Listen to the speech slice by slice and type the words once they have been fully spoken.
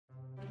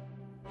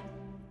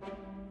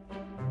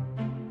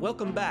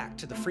Welcome back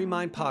to the Free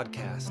Mind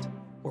Podcast,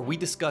 where we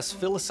discuss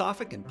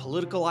philosophic and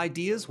political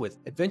ideas with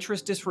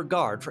adventurous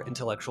disregard for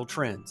intellectual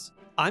trends.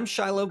 I'm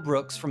Shilo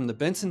Brooks from the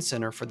Benson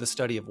Center for the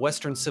Study of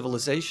Western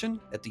Civilization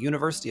at the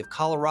University of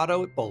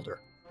Colorado at Boulder.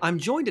 I'm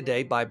joined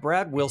today by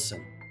Brad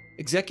Wilson,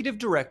 Executive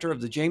Director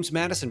of the James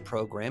Madison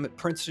Program at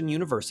Princeton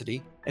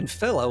University and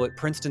Fellow at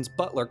Princeton's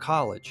Butler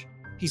College.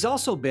 He's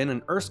also been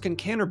an Erskine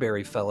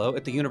Canterbury Fellow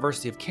at the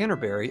University of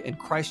Canterbury in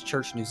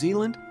Christchurch, New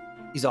Zealand.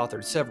 He's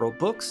authored several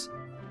books,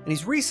 and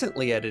he's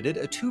recently edited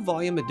a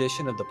 2-volume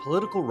edition of the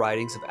political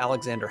writings of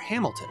Alexander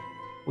Hamilton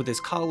with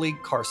his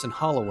colleague Carson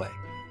Holloway.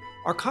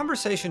 Our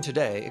conversation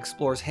today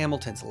explores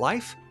Hamilton's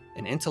life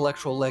and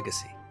intellectual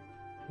legacy.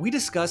 We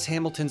discuss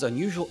Hamilton's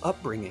unusual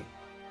upbringing,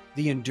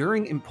 the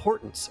enduring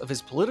importance of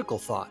his political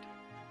thought,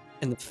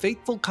 and the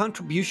fateful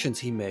contributions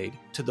he made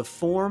to the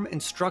form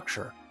and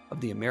structure of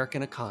the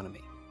American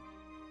economy.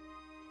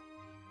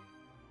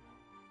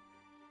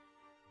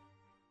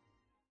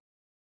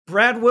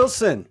 Brad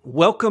Wilson,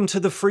 welcome to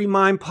the Free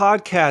Mind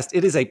Podcast.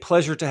 It is a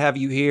pleasure to have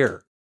you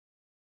here.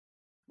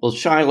 Well,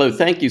 Shilo,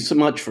 thank you so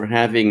much for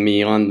having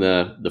me on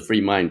the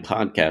Free Mind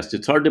Podcast.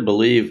 It's hard to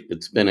believe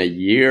it's been a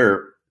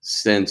year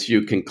since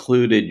you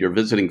concluded your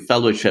visiting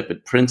fellowship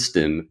at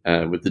Princeton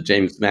with the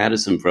James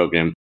Madison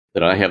Program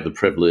that I have the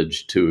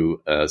privilege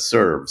to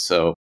serve.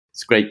 So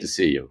it's great to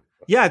see you.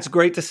 Yeah, it's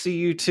great to see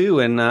you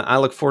too. And I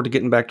look forward to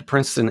getting back to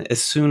Princeton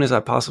as soon as I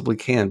possibly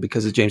can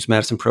because the James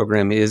Madison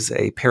Program is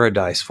a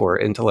paradise for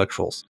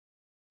intellectuals.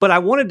 But I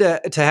wanted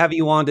to have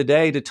you on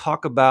today to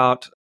talk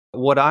about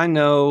what I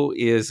know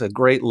is a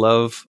great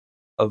love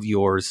of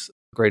yours,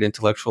 great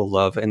intellectual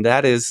love, and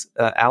that is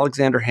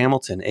Alexander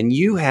Hamilton. And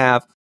you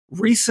have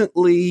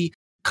recently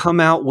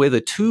come out with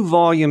a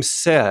 2-volume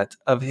set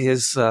of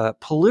his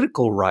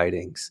political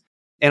writings.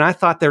 And I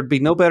thought there'd be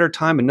no better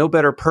time and no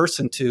better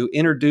person to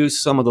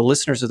introduce some of the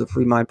listeners of the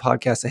Free Mind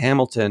Podcast to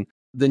Hamilton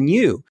than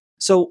you.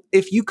 So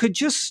if you could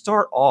just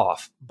start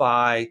off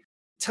by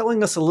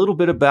telling us a little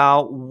bit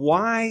about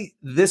why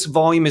this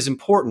volume is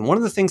important. One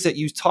of the things that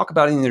you talk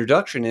about in the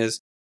introduction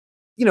is,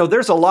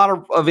 there's a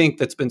lot of ink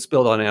that's been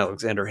spilled on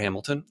Alexander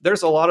Hamilton.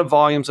 There's a lot of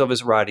volumes of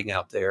his writing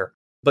out there,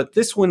 but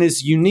this one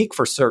is unique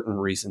for certain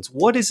reasons.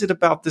 What is it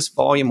about this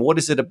volume? What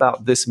is it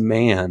about this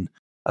man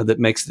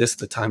that makes this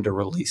the time to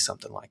release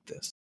something like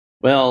this?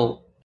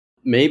 Well,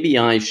 maybe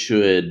I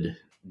should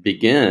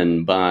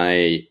begin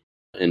by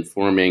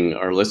informing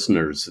our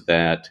listeners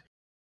that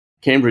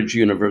Cambridge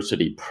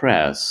University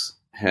Press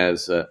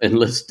has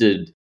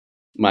enlisted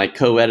my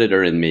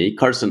co-editor and me,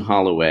 Carson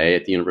Holloway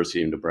at the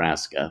University of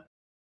Nebraska,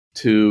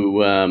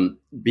 to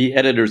be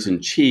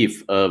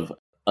editors-in-chief of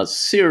a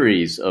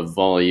series of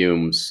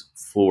volumes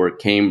for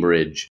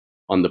Cambridge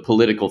on the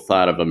political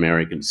thought of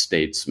American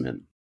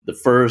statesmen. The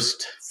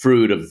first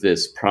fruit of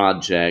this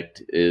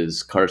project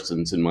is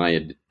Carson's and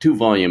my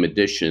 2-volume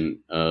edition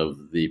of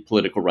the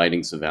political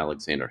writings of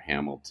Alexander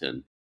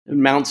Hamilton. It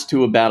amounts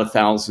to about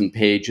 1,000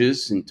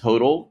 pages in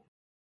total.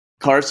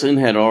 Carson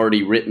had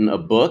already written a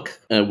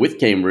book with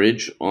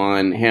Cambridge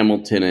on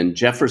Hamilton and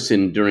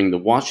Jefferson during the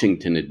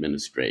Washington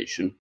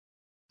administration.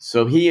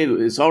 So he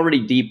is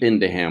already deep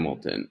into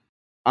Hamilton.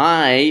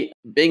 I,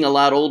 being a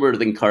lot older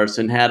than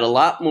Carson, had a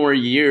lot more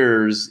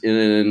years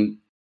in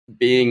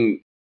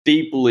being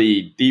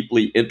deeply,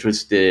 deeply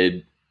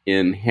interested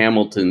in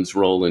Hamilton's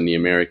role in the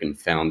American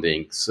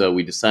founding. So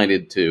we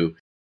decided to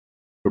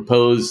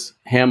propose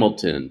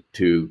Hamilton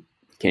to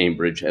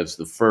Cambridge as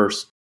the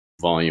first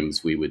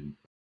volumes we would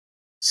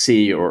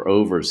see or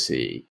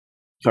oversee.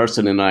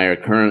 Carson and I are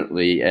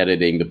currently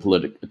editing the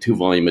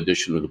 2-volume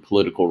edition of the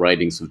political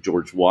writings of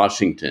George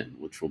Washington,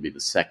 which will be the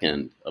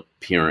second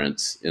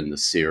appearance in the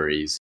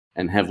series,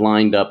 and have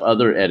lined up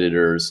other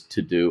editors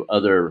to do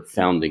other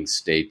founding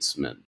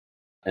statesmen.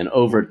 And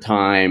over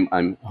time,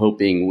 I'm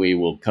hoping we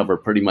will cover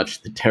pretty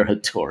much the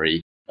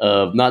territory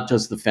of not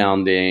just the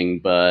founding,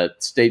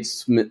 but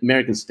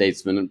American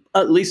statesmen,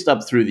 at least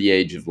up through the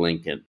age of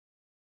Lincoln.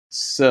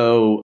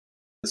 So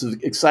it's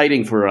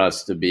exciting for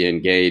us to be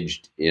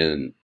engaged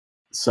in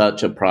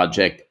such a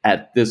project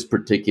at this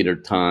particular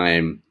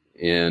time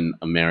in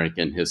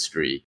American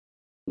history,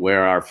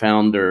 where our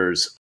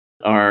founders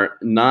are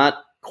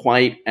not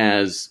quite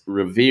as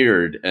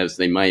revered as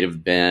they might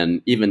have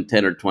been even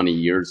 10 or 20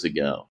 years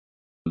ago.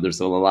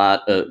 There's a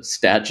lot of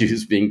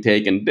statues being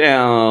taken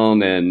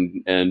down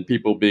and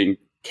people being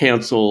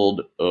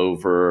canceled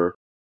over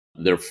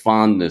their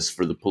fondness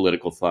for the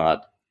political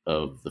thought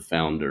of the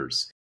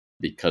founders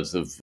because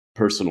of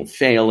personal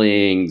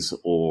failings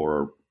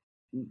or,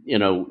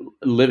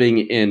 living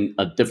in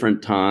a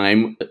different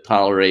time,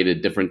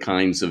 tolerated different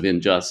kinds of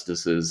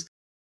injustices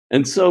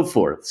and so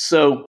forth.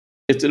 So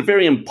it's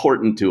very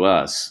important to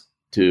us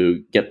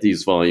to get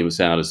these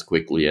volumes out as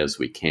quickly as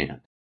we can.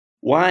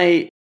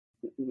 Why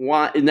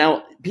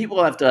now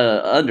people have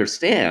to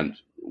understand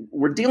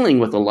we're dealing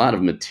with a lot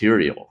of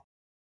material.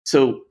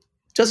 So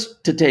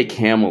just to take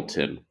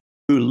Hamilton,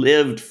 who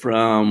lived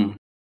from,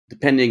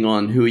 depending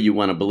on who you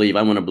want to believe,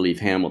 I want to believe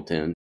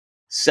Hamilton,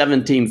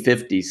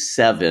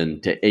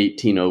 1757 to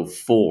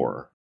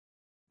 1804.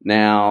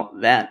 Now,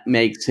 that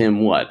makes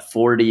him what,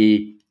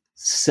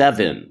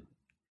 47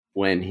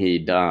 when he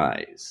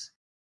dies.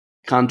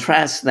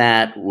 Contrast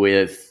that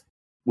with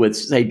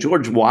say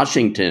George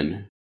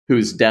Washington,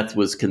 whose death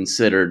was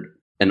considered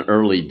an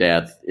early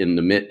death in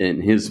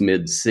his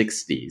mid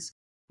 60s.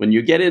 When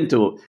you get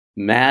into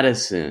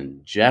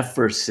Madison,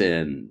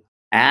 Jefferson,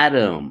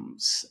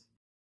 Adams,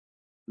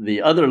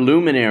 the other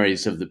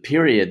luminaries of the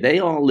period, they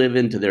all live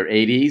into their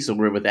 80s,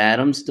 or with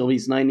Adams till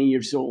he's 90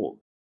 years old.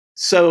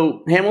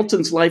 So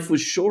Hamilton's life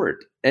was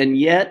short, and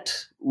yet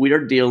we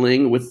are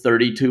dealing with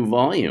 32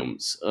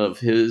 volumes of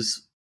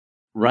his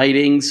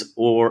writings,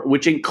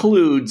 which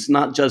includes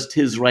not just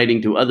his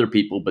writing to other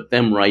people, but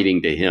them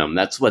writing to him.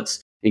 That's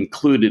what's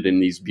included in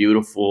these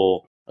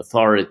beautiful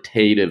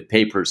authoritative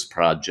papers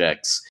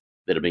projects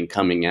that have been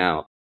coming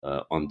out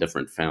on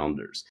different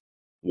founders.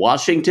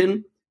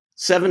 Washington,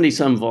 70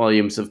 some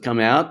volumes have come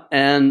out,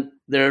 and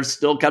they're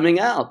still coming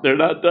out. They're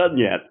not done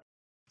yet.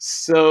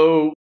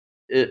 So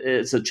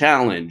it's a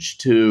challenge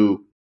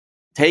to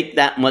take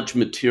that much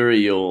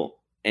material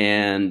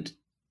and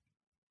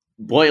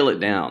boil it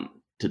down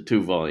to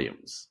 2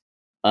 volumes.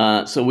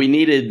 So we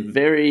needed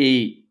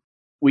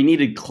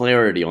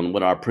clarity on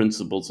what our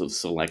principles of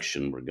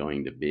selection were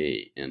going to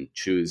be in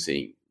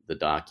choosing the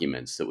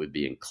documents that would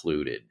be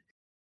included.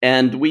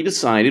 And we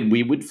decided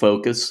we would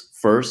focus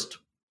first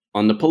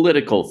on the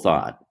political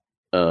thought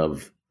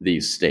of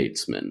these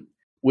statesmen,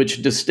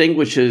 which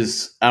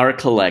distinguishes our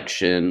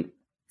collection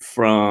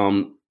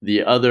from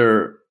the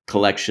other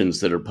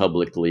collections that are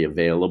publicly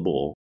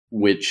available,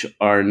 which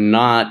are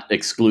not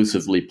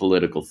exclusively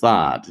political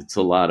thought. It's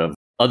a lot of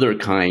other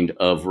kind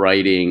of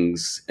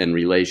writings and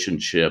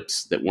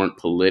relationships that weren't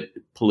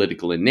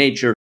political in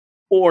nature,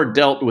 or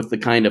dealt with the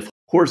kind of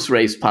horse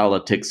race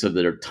politics of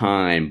their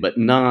time, but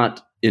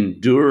not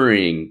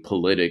enduring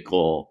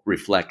political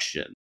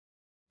reflection.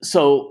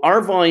 So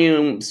our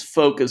volumes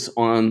focus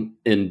on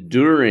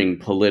enduring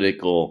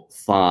political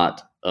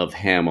thought of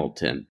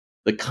Hamilton,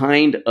 the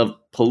kind of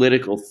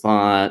political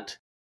thought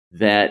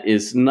that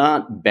is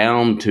not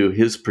bound to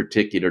his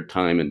particular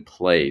time and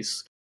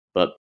place,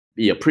 but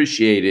be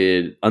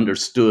appreciated,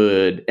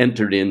 understood,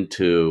 entered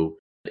into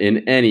in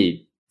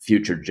any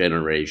future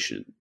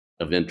generation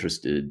of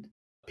interested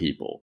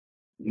people.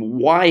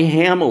 Why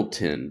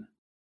Hamilton?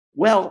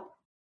 Well,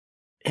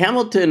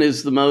 Hamilton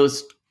is the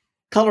most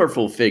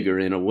colorful figure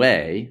in a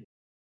way,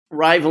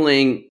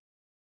 rivaling,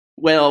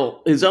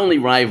 well, his only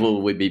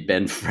rival would be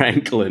Ben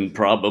Franklin,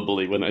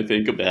 probably, when I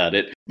think about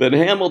it. But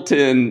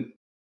Hamilton,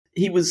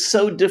 he was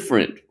so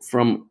different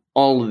from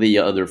all of the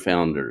other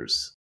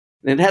founders.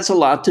 It has a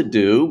lot to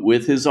do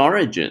with his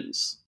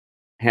origins.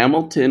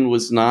 Hamilton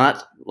was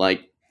not,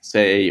 like,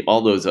 say,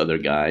 all those other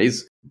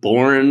guys,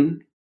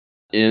 born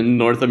in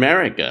North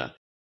America.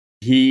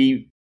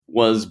 He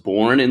was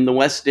born in the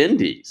West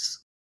Indies.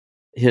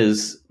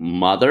 His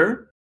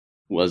mother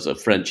was a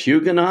French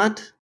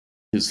Huguenot.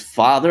 His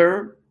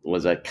father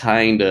was a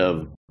kind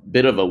of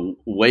bit of a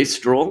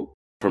wastrel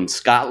from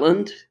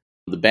Scotland,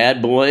 the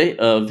bad boy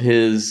of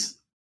his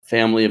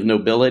family of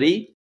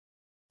nobility,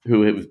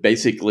 who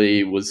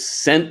basically was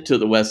sent to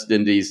the West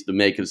Indies to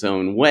make his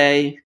own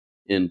way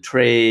in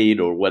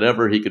trade or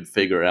whatever he could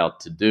figure out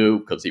to do,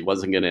 because he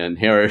wasn't going to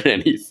inherit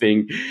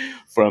anything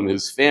from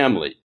his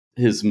family.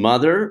 His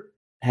mother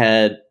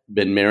had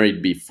been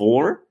married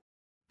before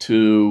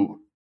to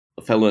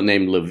a fellow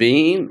named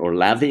Levine or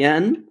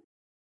Lavienne,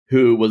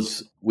 who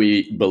was,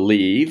 we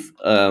believe,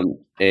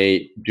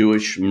 a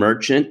Jewish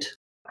merchant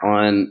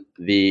on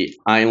the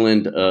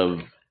island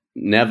of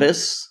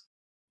Nevis,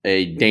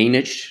 a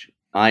Danish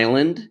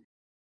island.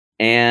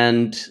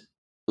 And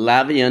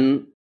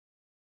Lavienne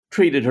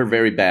treated her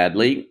very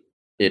badly.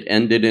 It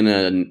ended in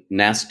a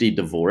nasty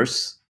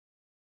divorce.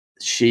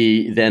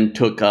 She then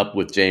took up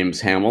with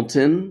James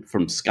Hamilton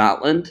from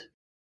Scotland.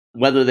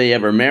 Whether they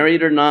ever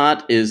married or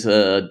not is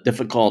a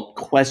difficult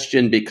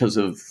question because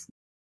of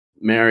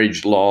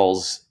marriage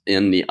laws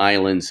in the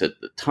islands at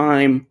the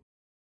time.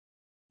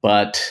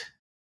 But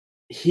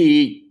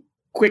he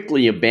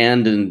quickly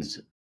abandoned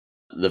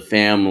the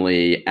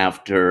family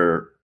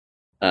after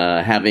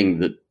having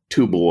the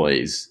 2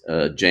 boys,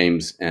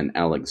 James and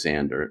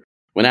Alexander.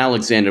 When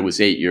Alexander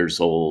was 8 years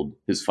old,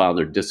 his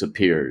father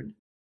disappeared,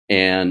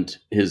 and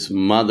his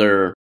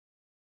mother,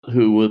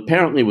 who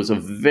apparently was a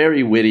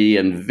very witty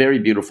and very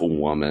beautiful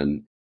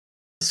woman,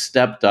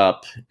 stepped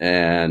up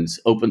and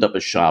opened up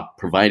a shop,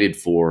 provided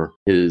for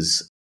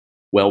his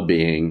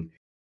well-being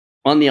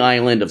on the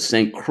island of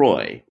St.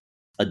 Croix,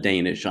 a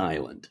Danish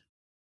island.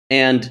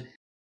 And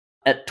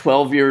at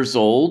 12 years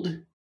old,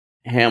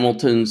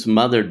 Hamilton's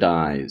mother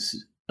dies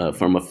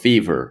from a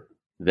fever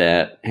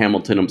that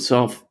Hamilton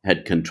himself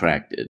had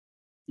contracted.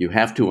 You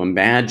have to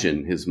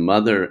imagine his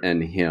mother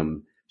and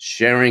him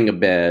sharing a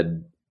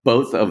bed,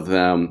 both of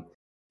them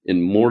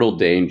in mortal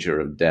danger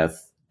of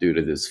death due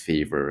to this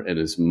fever, and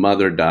his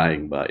mother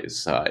dying by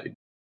his side.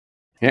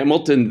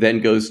 Hamilton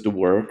then goes to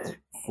work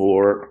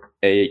for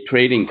a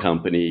trading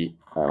company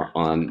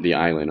on the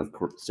island of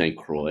St.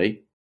 Croix,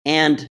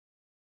 and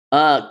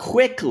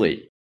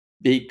quickly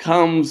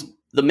becomes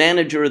the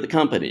manager of the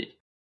company.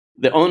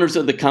 The owners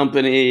of the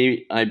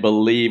company, I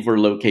believe, were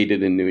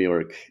located in New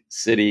York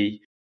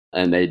City,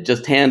 and they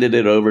just handed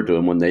it over to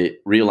him when they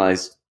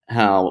realized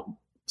how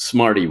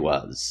smart he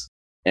was.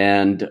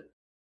 And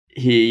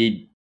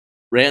he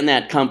ran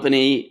that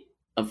company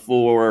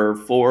for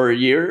 4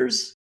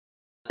 years,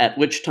 at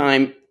which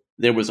time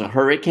there was a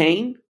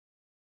hurricane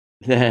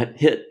that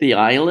hit the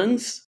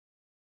islands,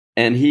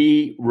 and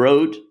he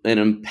wrote an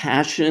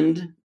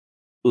impassioned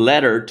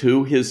letter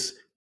to his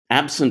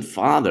absent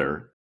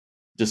father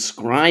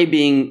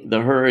describing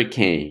the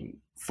hurricane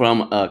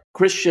from a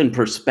Christian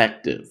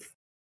perspective.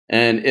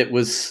 And it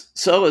was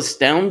so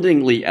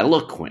astoundingly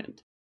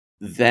eloquent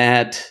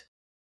that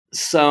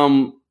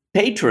some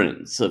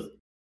patrons have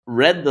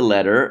read the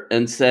letter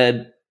and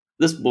said,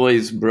 "This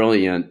boy's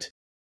brilliant.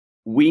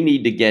 We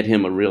need to get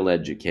him a real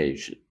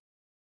education.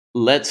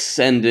 Let's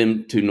send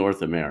him to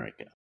North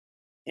America."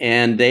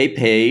 And they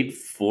paid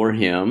for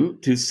him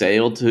to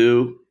sail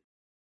to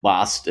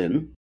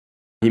Boston.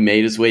 He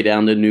made his way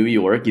down to New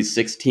York. He's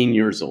 16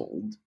 years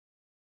old.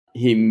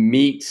 He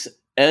meets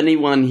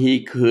anyone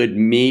he could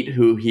meet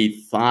who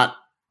he thought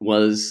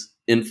was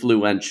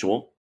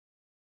influential,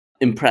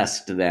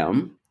 impressed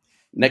them.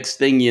 Next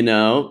thing you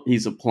know,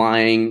 he's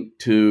applying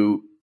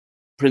to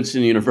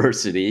Princeton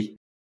University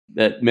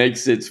that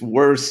makes its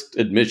worst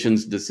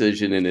admissions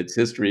decision in its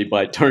history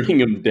by turning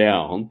him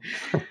down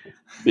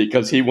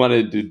because he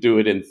wanted to do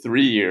it in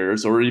 3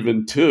 years or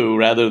even 2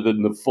 rather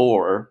than the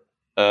 4.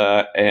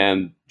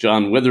 And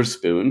John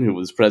Witherspoon, who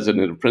was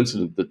president of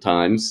Princeton at the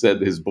time,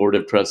 said his board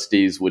of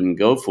trustees wouldn't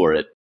go for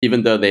it,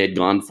 even though they had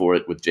gone for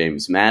it with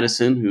James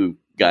Madison, who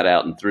got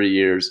out in 3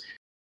 years.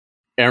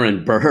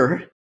 Aaron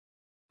Burr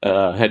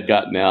had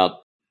gotten out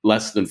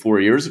less than 4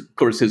 years. Of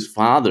course, his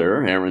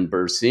father, Aaron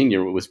Burr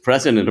Sr., was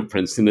president of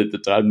Princeton at the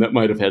time. That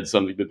might have had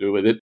something to do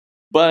with it.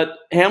 But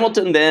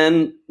Hamilton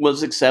then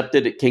was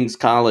accepted at King's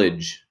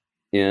College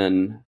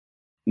in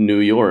New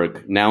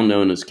York, now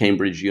known as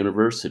Cambridge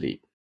University.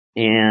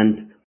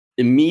 And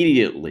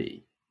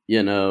immediately,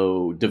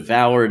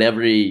 devoured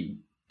every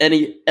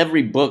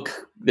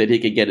book that he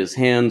could get his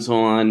hands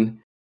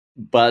on.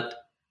 But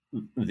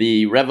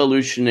the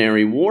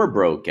Revolutionary War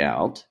broke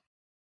out,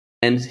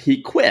 and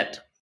he quit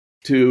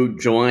to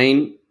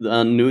join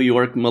the New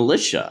York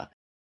militia.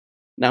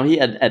 Now, he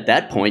had at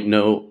that point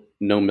no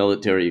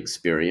military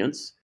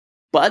experience,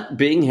 but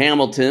being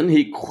Hamilton,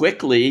 he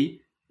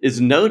quickly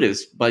is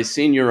noticed by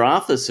senior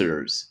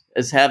officers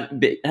as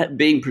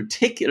being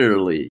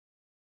particularly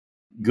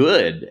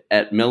good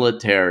at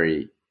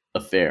military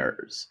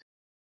affairs.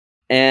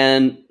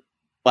 And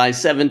by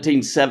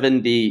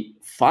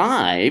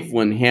 1775,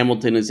 when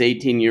Hamilton is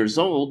 18 years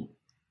old,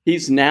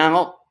 he's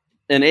now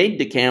an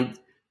aide-de-camp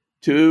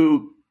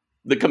to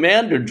the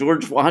commander,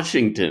 George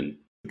Washington,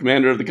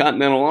 commander of the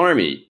Continental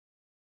Army.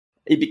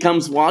 He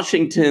becomes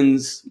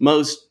Washington's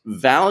most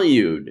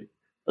valued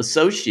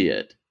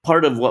associate,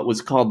 part of what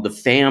was called the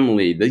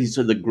family. These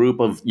are the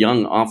group of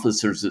young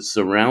officers that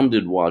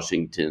surrounded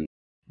Washington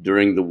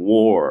during the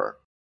war,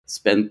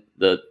 spent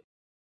the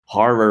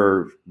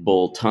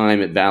horrible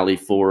time at Valley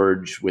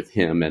Forge with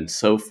him and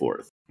so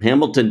forth.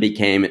 Hamilton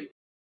became,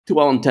 to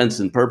all intents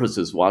and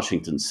purposes,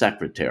 Washington's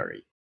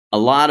secretary. A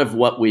lot of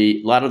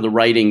the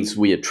writings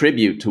we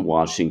attribute to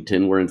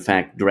Washington were in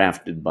fact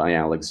drafted by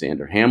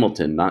Alexander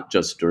Hamilton, not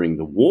just during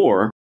the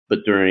war,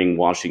 but during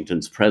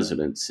Washington's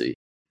presidency.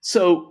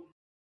 So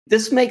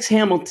this makes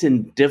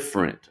Hamilton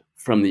different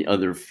from the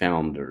other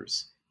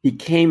founders. He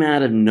came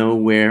out of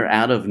nowhere,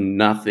 out of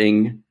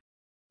nothing.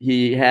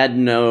 He had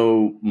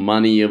no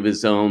money of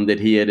his own that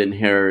he had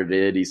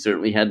inherited. He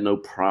certainly had no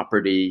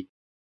property.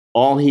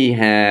 All he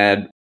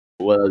had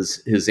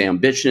was his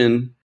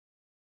ambition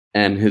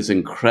and his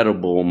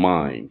incredible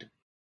mind.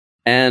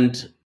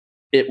 And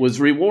it was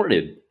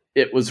rewarded.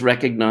 It was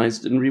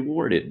recognized and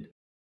rewarded.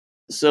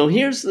 So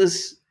here's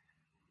this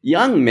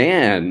young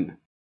man.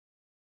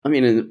 I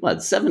mean,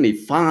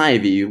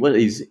 75?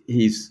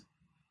 He's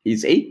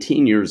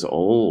 18 years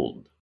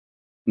old.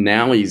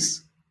 Now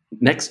he's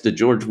next to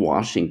George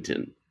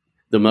Washington,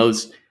 the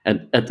most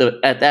at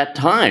that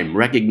time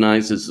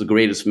recognized as the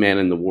greatest man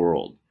in the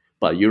world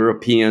by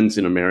Europeans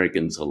and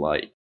Americans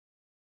alike.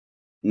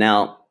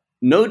 Now,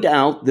 no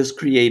doubt this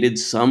created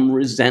some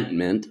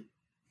resentment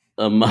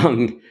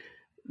among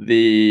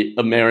the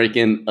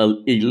American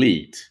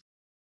elite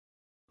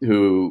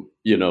who,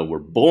 were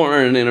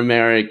born in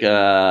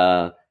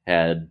America,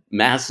 had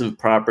massive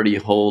property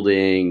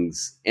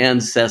holdings,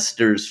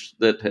 ancestors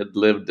that had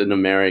lived in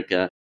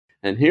America.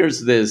 And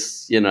here's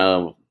this,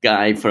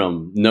 guy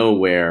from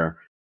nowhere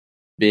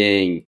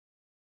being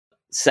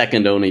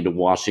second only to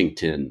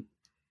Washington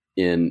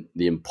in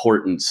the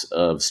importance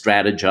of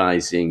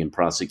strategizing and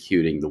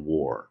prosecuting the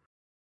war.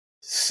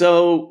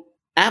 So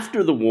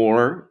after the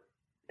war,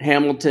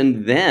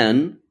 Hamilton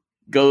then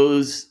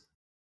calls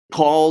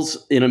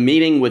in a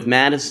meeting with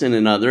Madison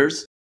and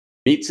others,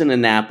 meets in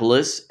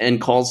Annapolis,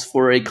 and calls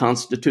for a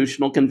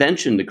constitutional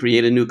convention to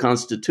create a new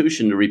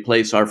constitution to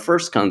replace our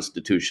first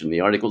constitution,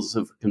 the Articles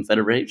of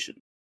Confederation.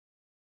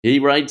 He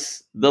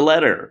writes the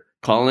letter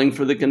calling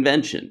for the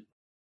convention.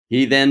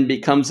 He then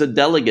becomes a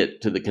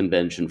delegate to the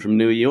convention from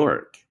New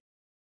York.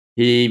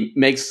 He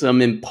makes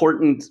some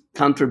important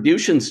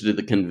contributions to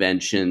the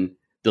convention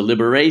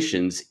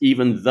deliberations,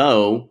 even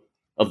though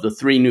of the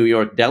 3 New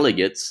York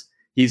delegates,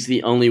 he's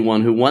the only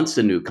one who wants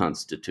a new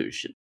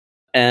constitution.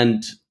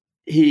 And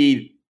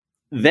he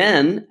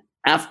then,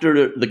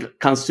 after the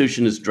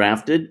Constitution is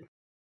drafted,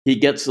 he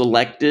gets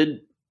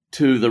elected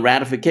to the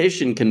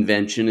ratification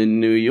convention in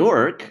New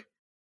York,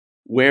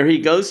 where he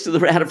goes to the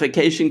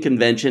ratification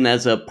convention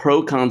as a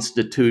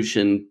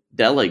pro-Constitution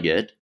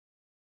delegate.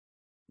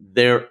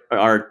 There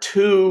are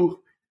 2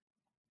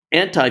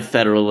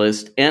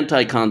 anti-federalist,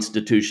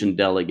 anti-Constitution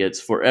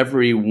delegates for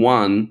every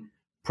 1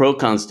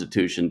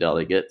 pro-Constitution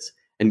delegates.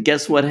 And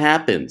guess what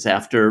happens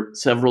after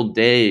several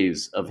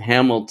days of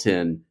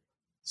Hamilton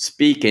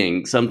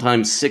speaking,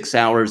 sometimes 6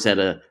 hours at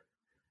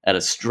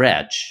a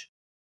stretch?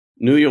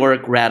 New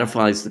York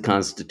ratifies the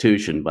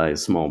Constitution by a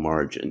small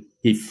margin.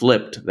 He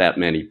flipped that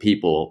many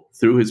people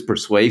through his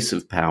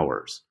persuasive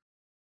powers.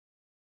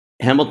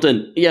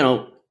 Hamilton,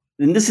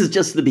 and this is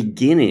just the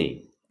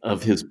beginning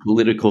of his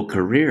political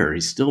career.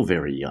 He's still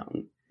very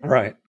young.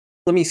 Right.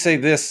 Let me say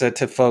this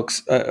to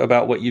folks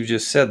about what you've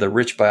just said, the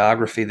rich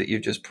biography that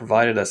you've just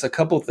provided us. A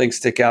couple of things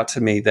stick out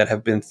to me that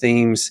have been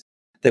themes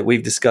that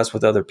we've discussed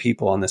with other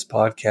people on this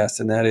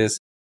podcast, and that is,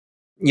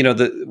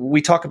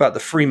 we talk about the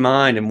free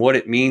mind and what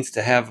it means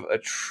to have a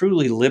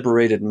truly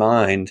liberated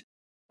mind.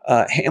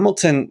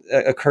 Hamilton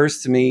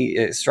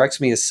strikes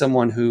me as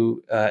someone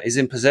who is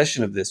in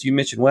possession of this. You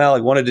mentioned, well,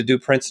 he wanted to do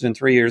Princeton in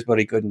 3 years, but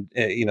he couldn't,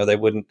 they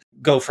wouldn't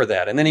go for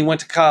that. And then he went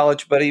to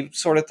college, but he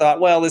sort of thought,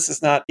 well, this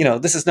is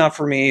not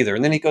for me either.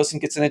 And then he goes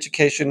and gets an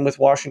education with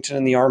Washington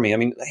and the Army. I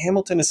mean,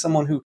 Hamilton is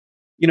someone who,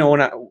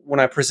 when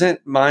I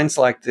present minds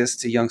like this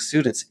to young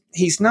students,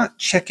 he's not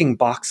checking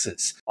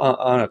boxes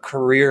on a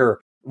career.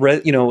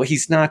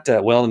 He's not,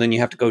 and then you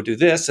have to go do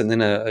this, and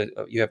then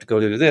you have to go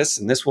do this,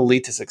 and this will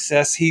lead to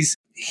success.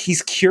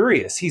 He's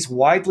curious. He's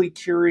widely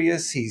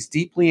curious. He's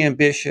deeply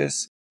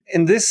ambitious.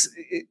 And this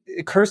it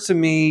occurs to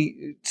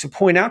me to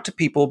point out to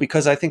people,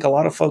 because I think a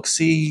lot of folks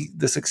see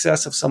the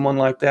success of someone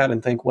like that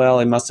and think, well,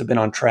 he must have been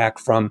on track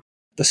from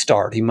the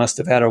start. He must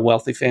have had a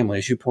wealthy family.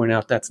 As you point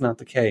out, that's not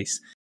the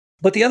case.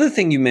 But the other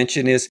thing you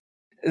mentioned is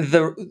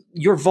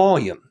your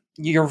volume.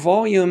 Your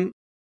volume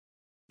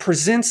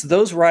presents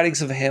those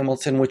writings of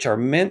Hamilton which are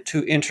meant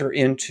to enter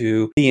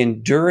into the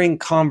enduring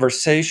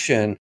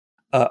conversation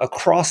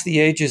across the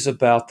ages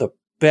about the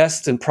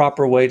best and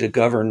proper way to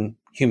govern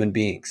human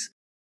beings.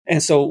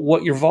 And so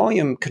what your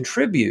volume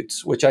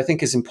contributes, which I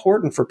think is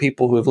important for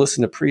people who have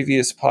listened to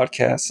previous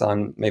podcasts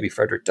on maybe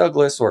Frederick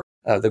Douglass or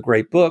the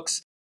great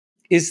books,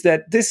 is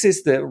that this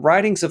is the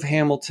writings of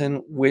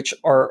Hamilton which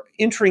are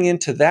entering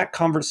into that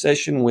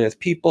conversation with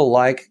people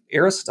like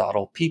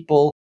Aristotle,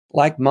 people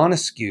like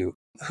Montesquieu,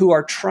 who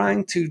are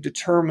trying to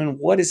determine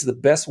what is the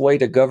best way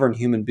to govern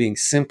human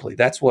beings simply.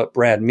 That's what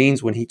Brad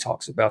means when he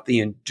talks about the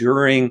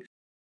enduring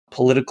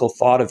political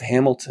thought of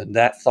Hamilton,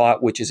 that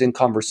thought which is in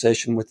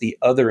conversation with the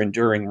other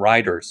enduring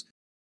writers.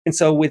 And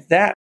so with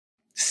that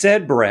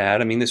said,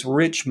 Brad, I mean, this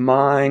rich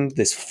mind,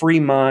 this free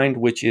mind,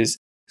 which is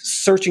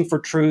searching for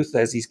truth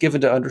as he's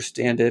given to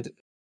understand it,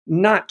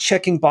 not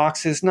checking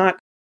boxes, not,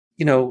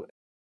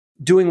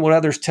 doing what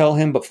others tell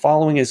him, but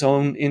following his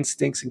own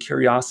instincts and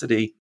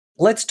curiosity.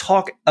 Let's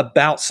talk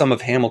about some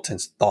of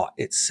Hamilton's thought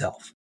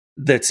itself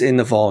that's in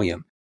the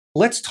volume.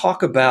 Let's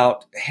talk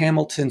about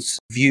Hamilton's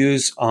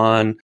views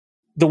on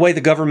the way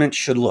the government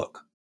should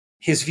look,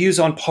 his views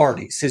on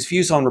parties, his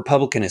views on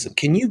republicanism.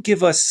 Can you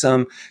give us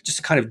just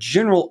a kind of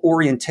general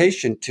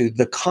orientation to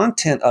the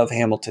content of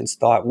Hamilton's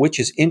thought, which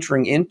is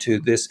entering into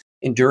this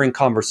enduring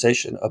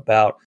conversation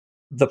about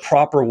the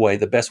proper way,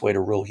 the best way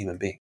to rule human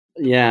beings?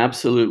 Yeah,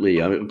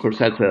 absolutely. I mean, of course,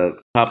 that's a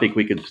topic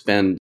we could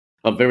spend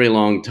a very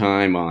long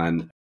time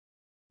on.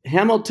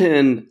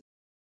 Hamilton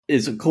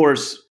is, of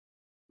course,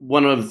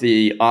 one of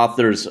the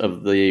authors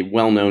of the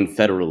well-known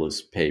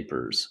Federalist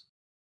Papers.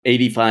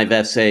 85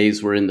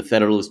 essays were in the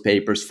Federalist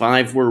Papers.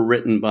 5 were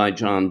written by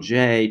John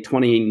Jay,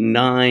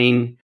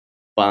 29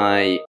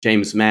 by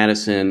James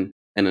Madison,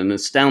 and an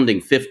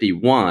astounding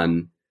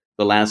 51,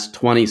 the last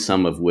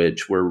 20-some of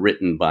which were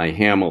written by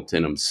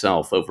Hamilton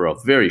himself over a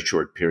very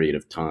short period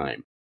of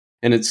time.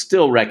 And it's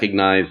still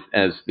recognized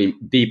as the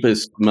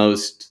deepest,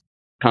 most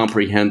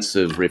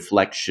comprehensive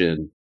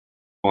reflection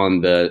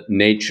on the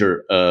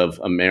nature of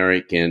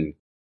American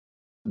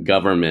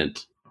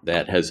government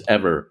that has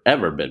ever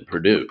been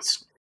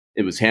produced.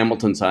 It was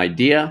Hamilton's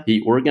idea.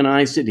 He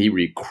organized it. He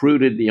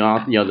recruited the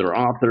other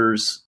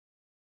authors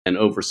and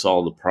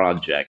oversaw the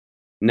project.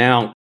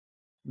 Now,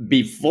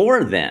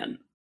 before then,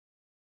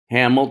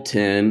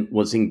 Hamilton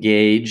was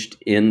engaged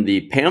in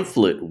the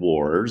pamphlet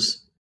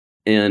wars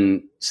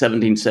in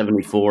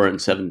 1774 and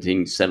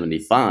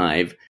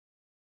 1775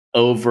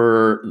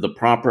 over the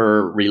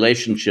proper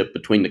relationship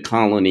between the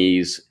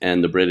colonies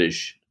and the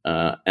British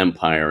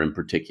Empire, in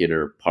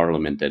particular,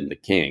 Parliament and the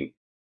King.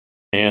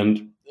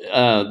 And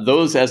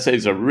those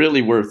essays are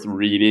really worth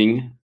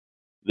reading.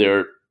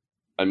 They're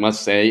I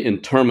must say,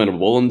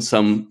 interminable in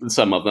some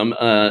of them.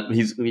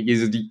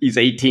 He's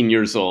 18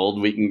 years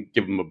old. We can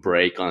give him a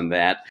break on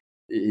that.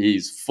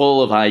 He's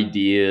full of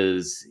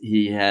ideas.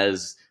 He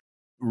has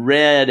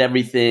read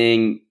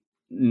everything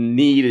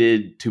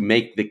needed to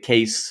make the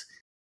case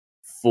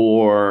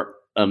for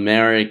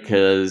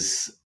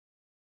America's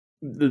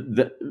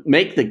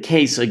make the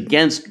case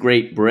against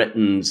Great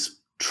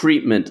Britain's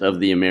treatment of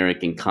the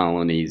American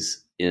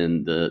colonies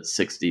in the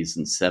 60s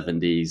and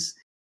 70s.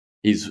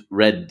 He's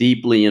read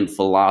deeply in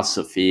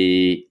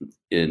philosophy,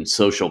 in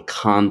social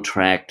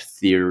contract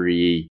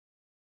theory,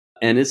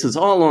 and this is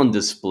all on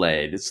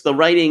display. It's the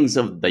writings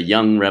of the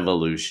young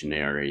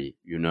revolutionary,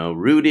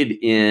 rooted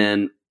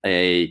in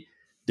a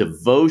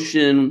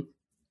devotion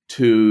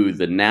to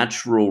the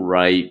natural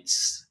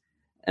rights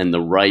and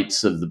the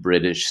rights of the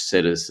British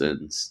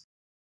citizens.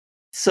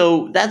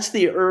 So that's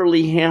the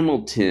early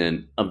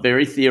Hamilton, a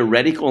very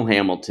theoretical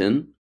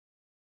Hamilton,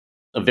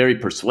 a very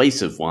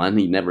persuasive one.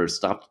 He never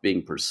stopped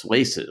being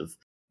persuasive.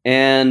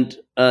 And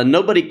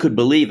nobody could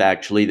believe,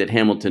 actually, that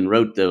Hamilton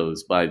wrote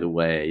those, by the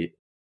way.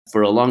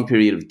 For a long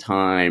period of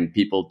time,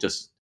 people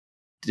just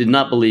did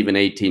not believe an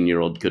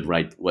 18-year-old could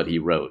write what he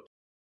wrote.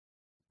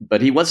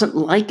 But he wasn't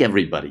like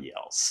everybody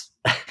else.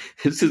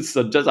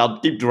 I'll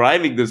keep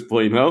driving this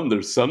point home.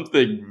 There's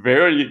something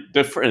very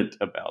different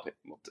about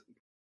Hamilton.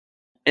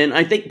 And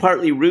I think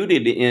partly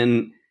rooted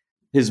in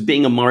his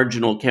being a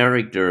marginal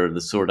character,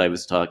 the sort I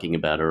was talking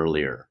about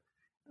earlier.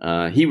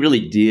 He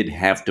really did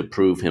have to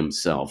prove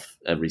himself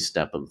every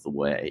step of the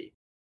way.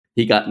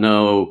 He got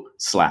no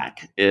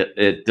slack.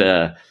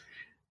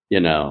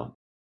 In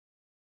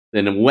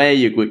a way,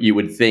 you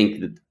would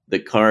think that the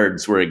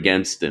cards were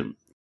against him.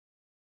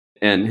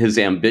 And his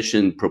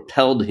ambition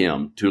propelled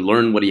him to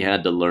learn what he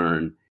had to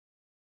learn.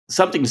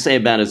 Something to say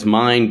about his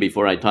mind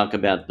before I talk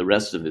about the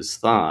rest of his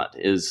thought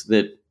is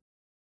that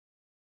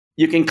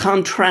you can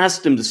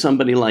contrast him to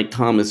somebody like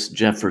Thomas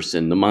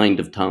Jefferson, the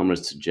mind of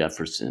Thomas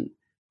Jefferson.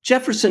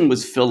 Jefferson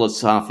was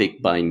philosophic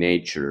by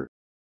nature.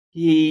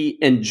 He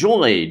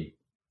enjoyed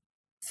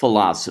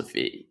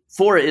philosophy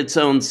for its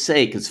own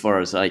sake, as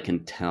far as I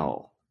can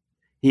tell.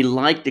 He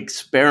liked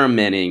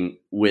experimenting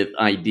with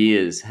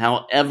ideas,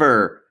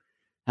 however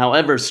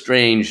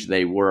strange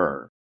they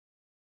were.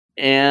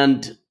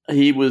 And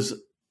he was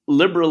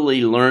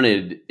liberally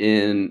learned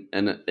in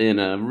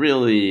a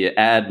really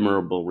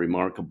admirable,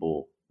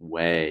 remarkable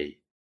way.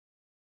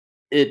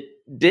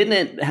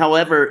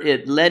 However,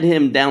 it led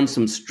him down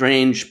some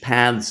strange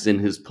paths in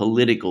his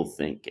political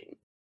thinking.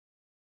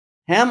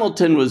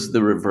 Hamilton was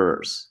the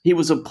reverse. He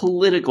was a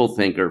political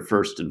thinker,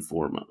 first and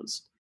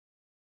foremost,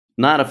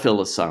 not a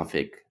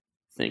philosophic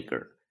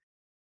thinker.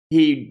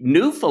 He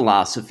knew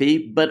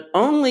philosophy, but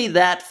only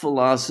that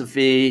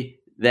philosophy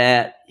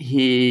that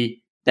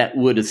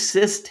would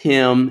assist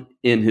him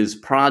in his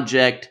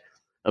project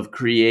of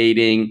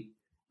creating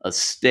a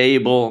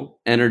stable,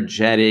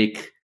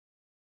 energetic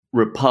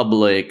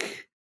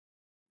republic,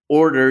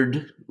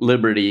 ordered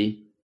liberty.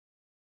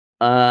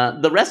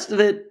 The rest of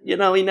it, he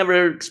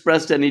never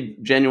expressed any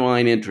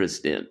genuine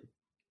interest in.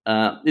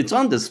 It's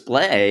on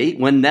display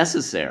when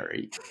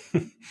necessary.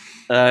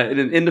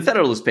 In the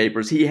Federalist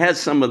Papers, he has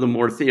some of the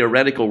more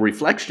theoretical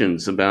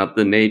reflections about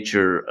the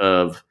nature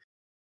of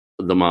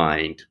the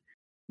mind,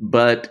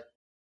 but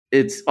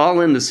it's all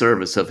in the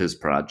service of his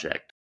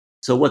project.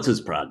 So what's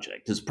his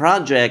project? His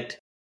project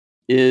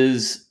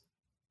is,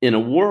 in a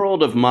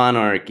world of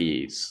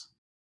monarchies,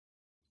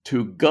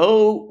 to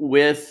go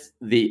with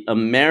the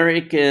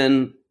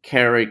American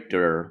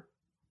character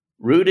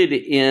rooted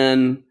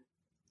in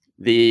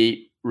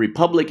the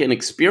Republican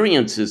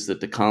experiences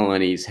that the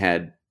colonies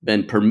had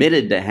been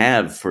permitted to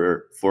have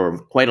for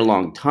quite a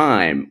long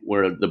time,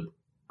 where the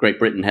Great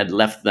Britain had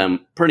left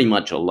them pretty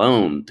much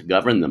alone to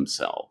govern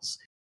themselves.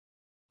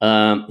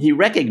 He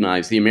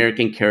recognized the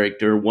American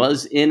character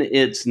was in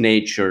its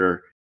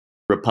nature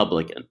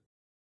Republican,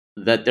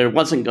 that there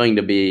wasn't going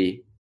to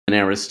be an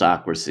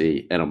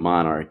aristocracy and a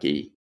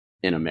monarchy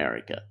in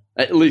America,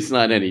 at least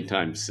not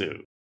anytime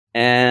soon.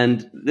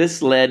 And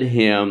this led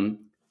him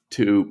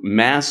to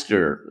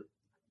master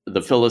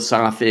the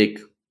philosophic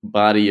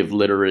body of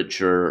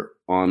literature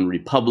on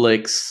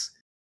republics,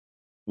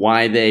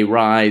 why they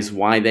rise,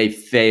 why they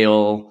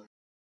fail,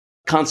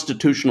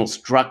 constitutional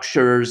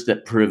structures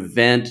that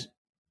prevent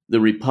the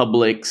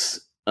republics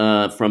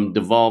from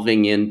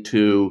devolving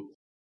into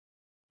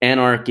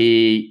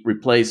anarchy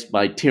replaced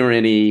by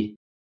tyranny.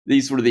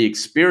 These were the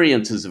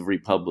experiences of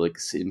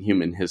republics in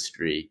human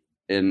history.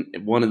 And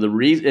one of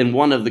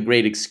the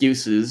great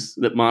excuses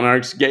that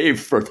monarchs gave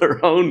for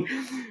their own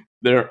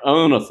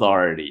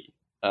authority.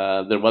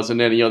 There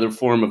wasn't any other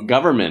form of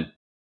government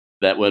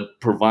that would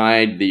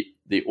provide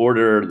the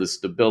order, the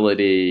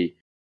stability,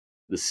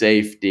 the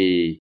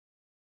safety,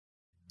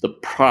 the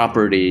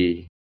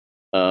property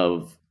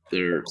of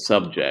their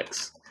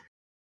subjects.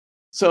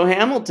 So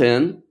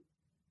Hamilton,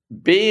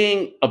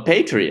 being a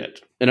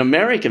patriot, an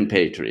American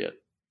patriot,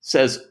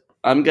 says,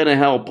 I'm going to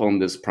help on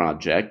this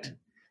project.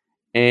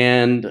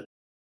 And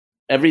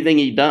everything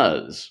he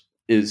does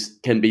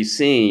can be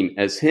seen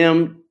as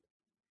him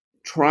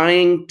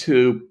trying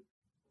to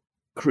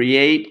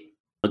create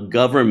a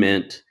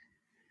government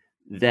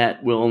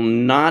that will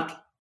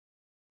not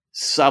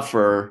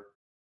suffer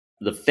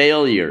the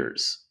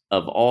failures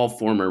of all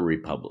former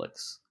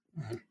republics.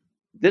 Mm-hmm.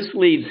 This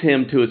leads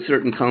him to a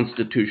certain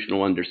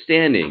constitutional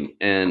understanding,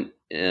 and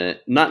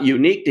not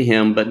unique to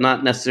him, but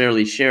not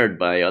necessarily shared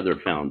by other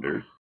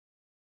founders.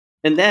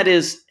 And that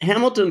is,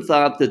 Hamilton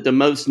thought that the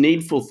most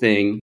needful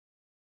thing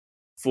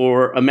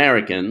for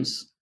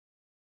Americans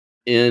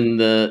in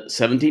the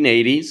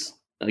 1780s,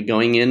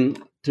 going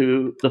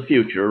into the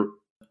future,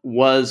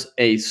 was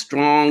a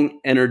strong,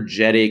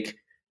 energetic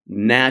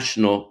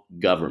national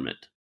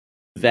government.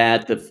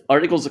 That the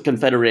Articles of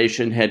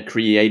Confederation had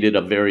created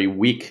a very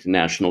weak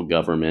national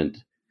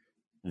government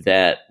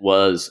that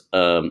was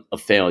a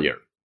failure.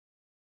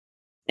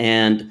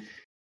 And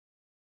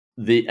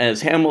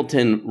as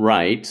Hamilton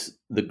writes,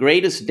 the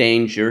greatest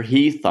danger,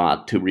 he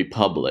thought, to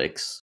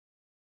republics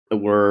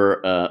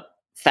were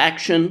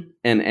faction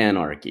and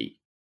anarchy.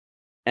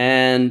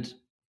 And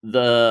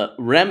the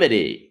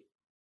remedy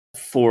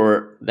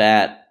for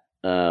that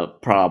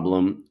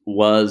problem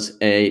was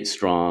a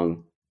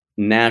strong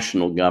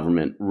national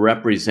government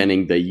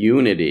representing the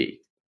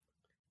unity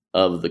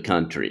of the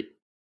country.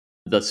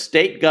 The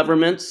state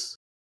governments,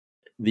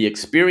 the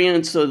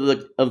experience of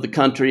the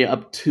country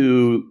up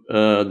to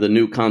the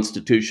new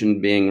Constitution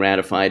being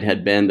ratified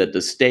had been that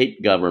the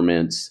state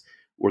governments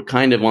were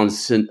kind of on,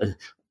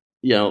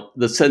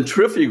 the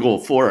centrifugal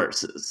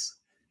forces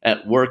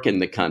at work in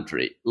the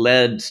country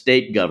led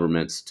state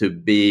governments to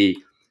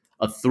be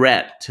a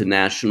threat to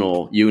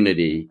national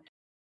unity.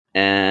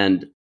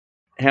 And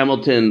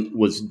Hamilton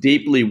was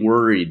deeply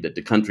worried that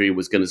the country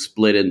was going to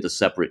split into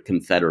separate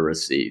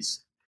confederacies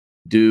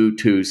due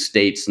to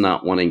states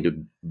not wanting to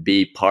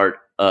be part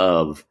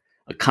of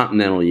a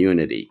continental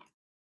unity.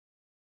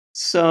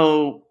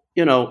 So,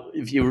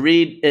 if you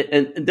read,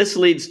 and this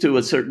leads to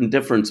a certain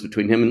difference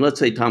between him and, let's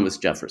say, Thomas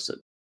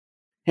Jefferson.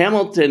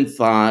 Hamilton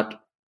said,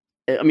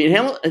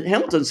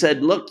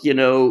 look,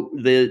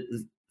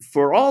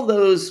 for all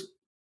those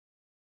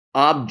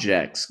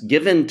objects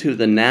given to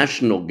the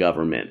national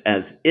government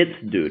as its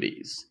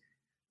duties,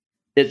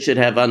 it should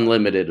have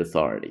unlimited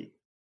authority.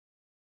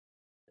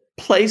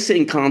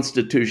 Placing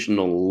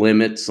constitutional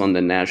limits on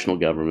the national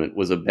government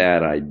was a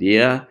bad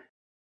idea.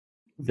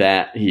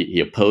 That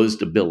he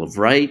opposed a Bill of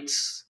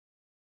Rights.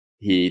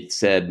 He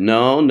said,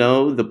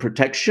 no, the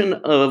protection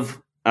of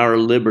our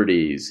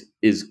liberties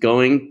is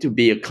going to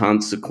be a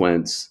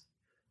consequence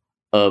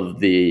of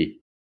the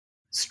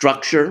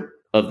structure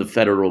of the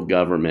federal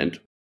government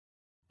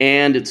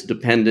and its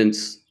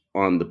dependence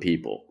on the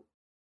people.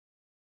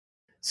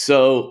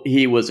 So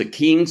he was a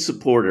keen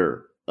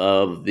supporter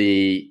of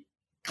the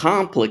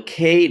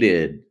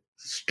complicated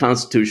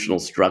constitutional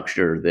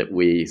structure that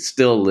we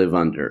still live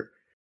under.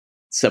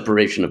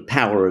 Separation of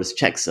powers,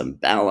 checks and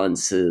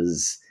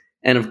balances,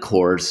 and of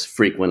course,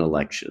 frequent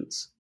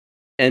elections.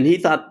 And he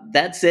thought,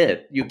 that's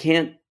it. You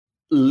can't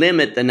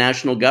limit the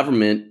national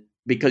government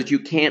because you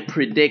can't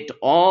predict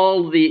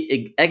all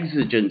the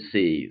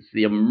exigencies,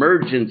 the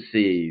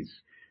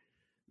emergencies,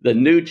 the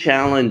new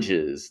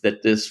challenges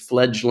that this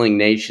fledgling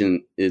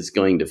nation is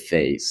going to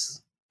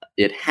face.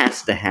 It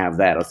has to have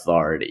that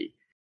authority.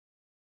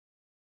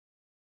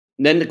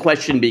 Then the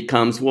question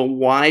becomes, well,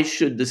 why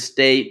should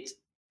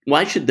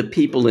the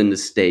people in the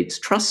states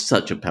trust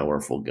such a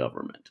powerful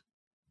government?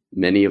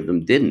 Many of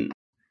them didn't.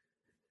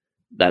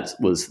 That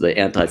was the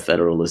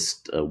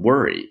anti-federalist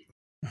worry.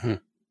 Mm-hmm.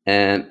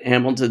 And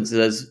Hamilton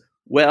says,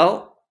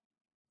 well,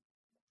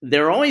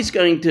 they're always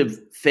going to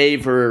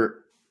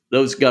favor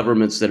those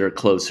governments that are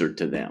closer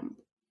to them.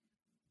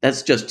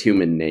 That's just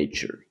human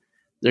nature.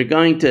 They're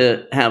going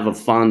to have a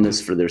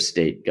fondness for their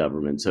state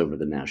governments over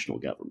the national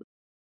government.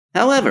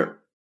 However,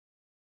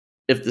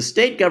 if the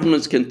state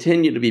governments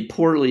continue to be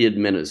poorly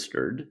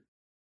administered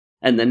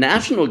and the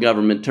national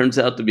government turns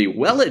out to be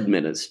well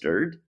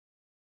administered,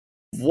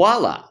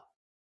 voila,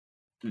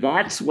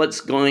 that's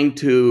what's going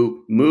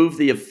to move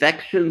the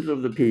affections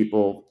of the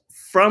people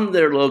from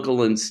their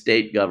local and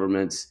state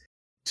governments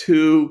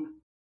to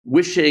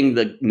wishing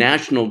the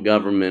national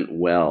government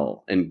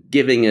well and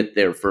giving it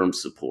their firm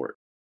support.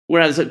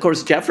 Whereas, of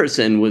course,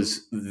 Jefferson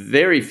was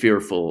very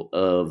fearful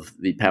of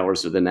the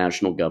powers of the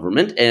national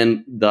government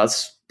and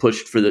thus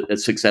pushed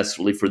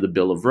successfully for the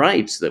Bill of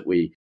Rights that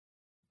we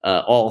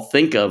all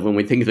think of when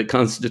we think of the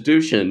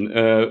Constitution.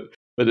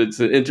 But it's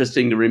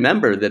interesting to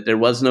remember that there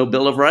was no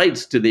Bill of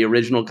Rights to the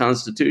original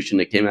Constitution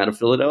that came out of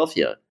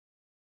Philadelphia.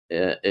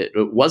 It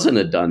wasn't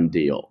a done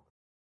deal.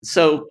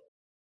 So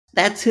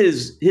that's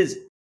his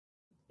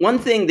one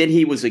thing that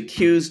he was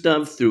accused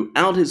of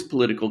throughout his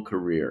political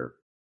career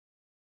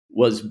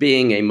was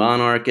being a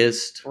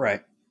monarchist,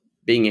 right?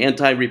 Being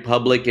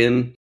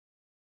anti-Republican,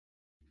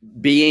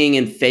 being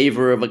in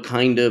favor of a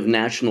kind of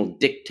national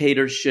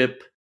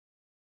dictatorship.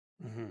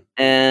 Mm-hmm.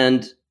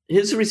 And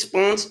his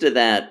response to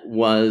that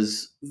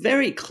was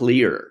very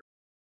clear,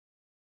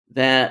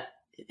 that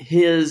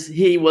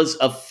he was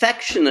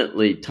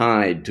affectionately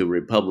tied to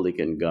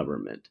Republican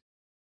government,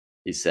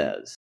 he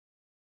says.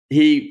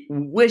 He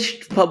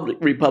wished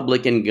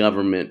Republican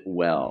government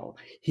well.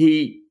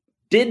 He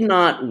did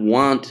not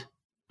want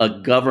a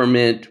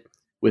government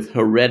with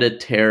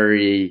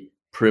hereditary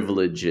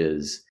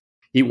privileges.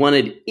 He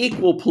wanted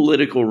equal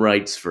political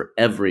rights for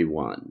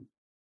everyone.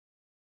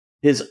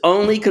 His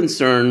only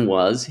concern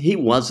was he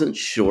wasn't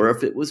sure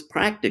if it was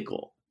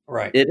practical.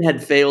 Right. It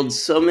had failed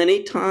so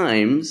many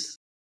times.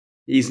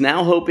 He's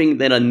now hoping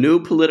that a new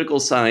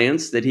political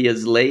science that he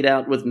has laid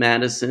out with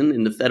Madison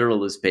in the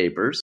Federalist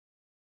Papers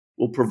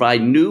will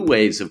provide new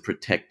ways of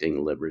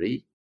protecting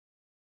liberty,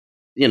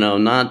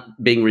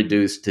 not being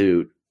reduced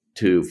to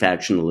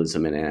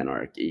factionalism and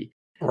anarchy.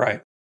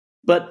 Right.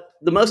 But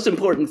the most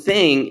important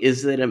thing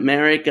is that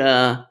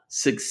America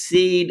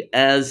succeed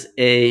as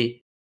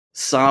a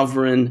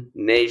sovereign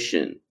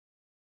nation.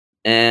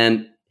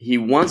 And he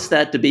wants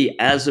that to be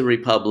as a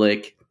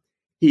republic.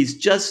 He's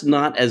just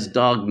not as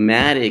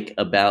dogmatic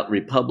about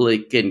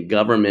Republican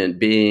government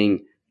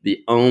being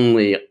the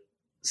only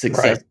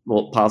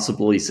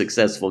possibly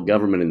successful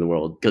government in the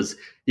world, because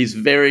he's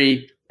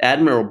very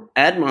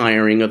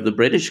admiring of the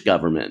British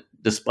government,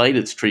 despite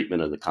its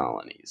treatment of the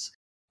colonies.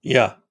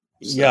 Yeah.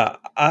 Yeah,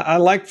 I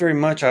like very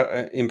much.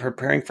 In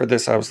preparing for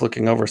this, I was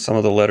looking over some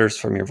of the letters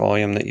from your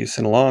volume that you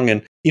sent along,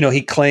 and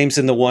he claims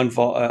in the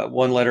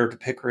one letter to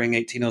Pickering,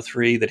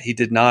 1803, that he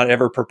did not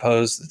ever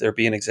propose that there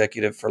be an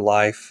executive for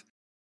life.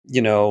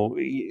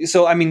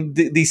 So I mean,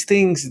 these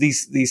things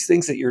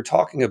that you're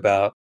talking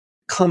about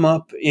come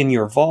up in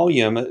your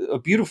volume. A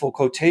beautiful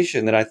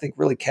quotation that I think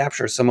really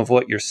captures some of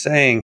what you're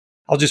saying.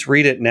 I'll just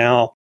read it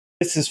now.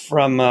 This is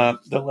from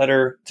the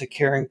letter to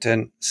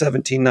Carrington,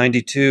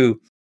 1792.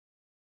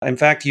 In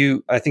fact,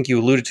 I think you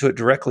alluded to it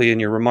directly in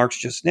your remarks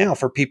just now,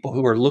 for people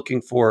who are looking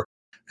for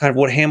kind of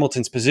what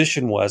Hamilton's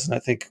position was. And I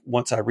think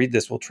once I read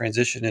this, we'll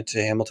transition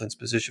into Hamilton's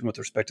position with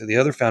respect to the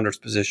other founders'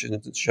 position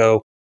and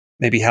show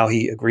maybe how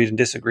he agreed and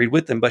disagreed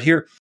with them. But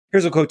here's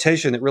a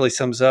quotation that really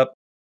sums up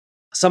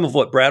some of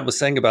what Brad was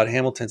saying about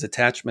Hamilton's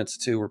attachments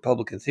to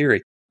Republican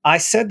theory. I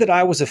said that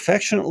I was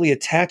affectionately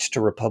attached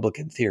to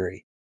Republican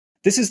theory.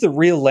 This is the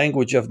real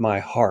language of my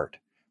heart,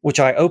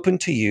 which I open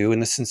to you in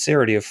the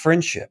sincerity of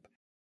friendship.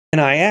 And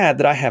I add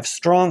that I have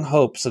strong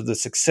hopes of the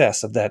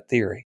success of that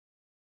theory.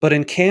 But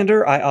in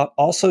candor, I ought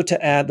also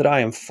to add that I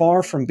am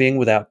far from being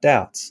without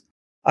doubts.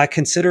 I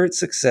consider its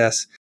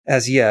success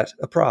as yet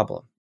a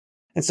problem.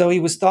 And so he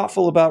was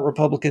thoughtful about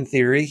Republican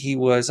theory. He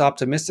was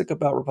optimistic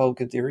about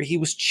Republican theory. He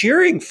was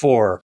cheering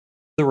for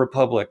the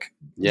Republic,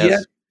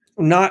 yet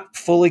not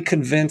fully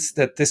convinced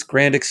that this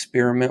grand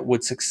experiment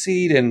would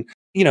succeed. And,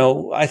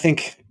 I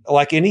think,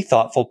 like any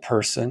thoughtful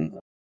person,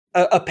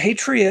 a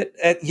patriot,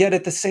 yet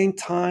at the same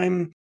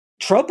time,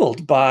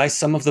 troubled by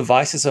some of the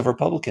vices of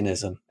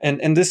republicanism.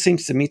 And this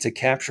seems to me to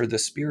capture the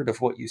spirit of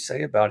what you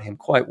say about him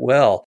quite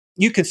well.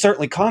 You can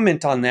certainly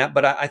comment on that,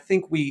 but I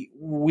think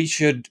we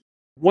should.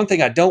 One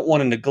thing I don't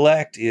want to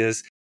neglect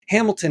is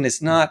Hamilton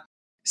is not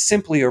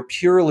simply or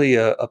purely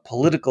a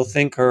political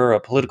thinker, a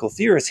political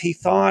theorist. He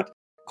thought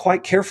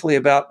quite carefully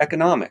about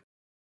economics.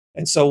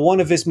 And so one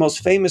of his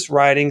most famous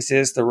writings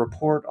is the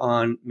Report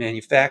on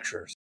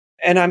Manufactures.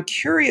 And I'm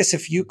curious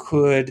if you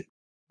could,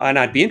 and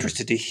I'd be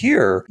interested to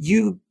hear,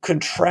 you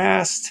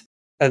contrast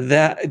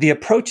the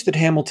approach that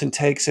Hamilton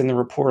takes in the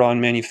Report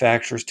on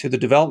Manufactures to the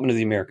development of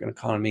the American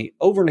economy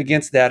over and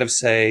against that of,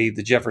 say,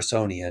 the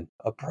Jeffersonian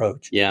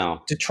approach. Yeah.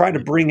 To try to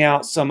bring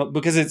out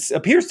because it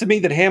appears to me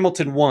that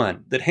Hamilton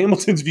won, that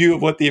Hamilton's view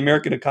of what the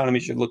American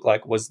economy should look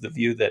like was the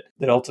view that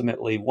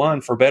ultimately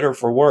won, for better or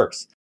for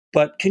worse.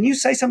 But can you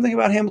say something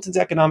about Hamilton's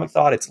economic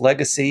thought, its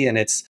legacy, and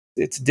its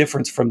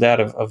difference from that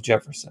of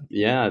Jefferson?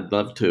 Yeah, I'd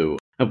love to.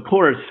 Of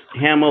course,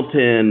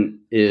 Hamilton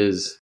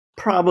is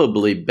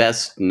probably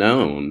best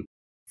known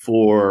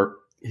for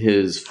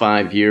his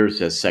 5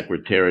 years as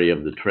Secretary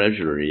of the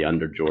Treasury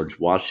under George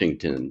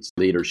Washington's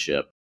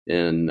leadership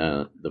in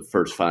the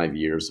first 5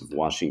 years of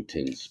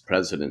Washington's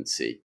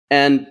presidency.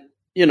 And,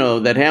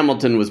 that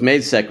Hamilton was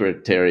made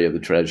Secretary of the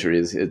Treasury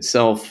is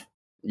itself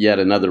yet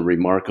another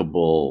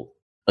remarkable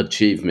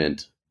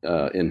achievement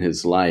in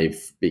his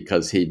life,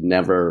 because he'd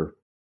never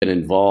been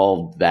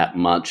involved that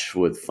much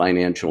with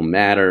financial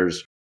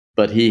matters,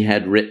 but he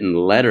had written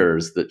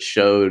letters that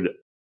showed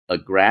a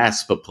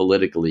grasp of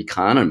political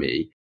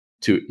economy.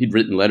 He'd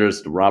written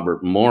letters to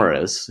Robert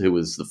Morris, who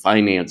was the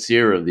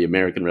financier of the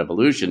American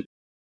Revolution,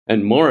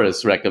 and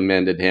Morris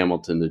recommended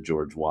Hamilton to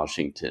George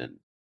Washington.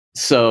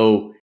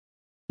 So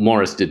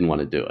Morris didn't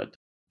want to do it.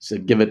 So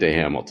give it to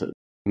Hamilton.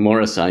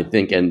 Morris, I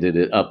think,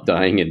 ended up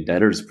dying in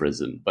debtor's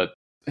prison. But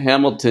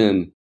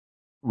Hamilton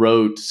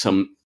wrote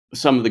some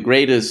of the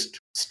greatest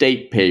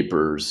state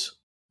papers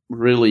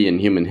really in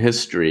human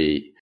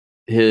history.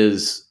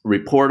 His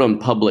Report on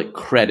Public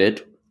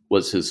Credit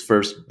was his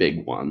first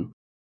big one.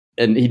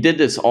 And he did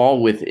this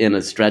all within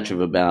a stretch of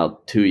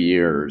about 2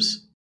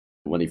 years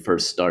when he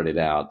first started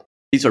out.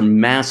 These are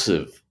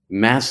massive,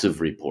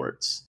 massive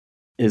reports.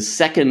 His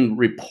second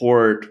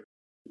report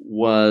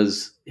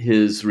was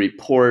his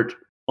report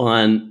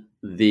on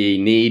the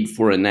need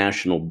for a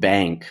national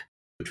bank,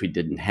 which we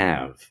didn't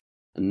have.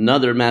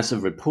 Another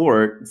massive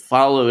report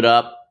followed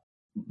up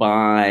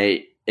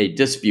by a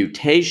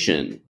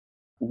disputation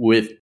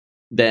with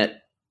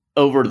that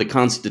over the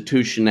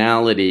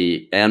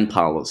constitutionality and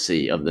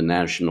policy of the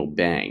national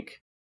bank.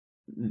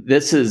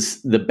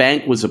 The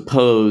bank was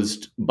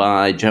opposed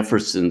by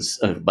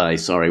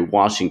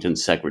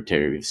Washington's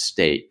Secretary of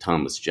State,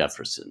 Thomas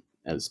Jefferson,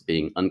 as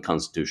being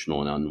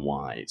unconstitutional and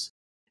unwise.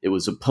 It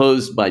was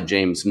opposed by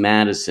James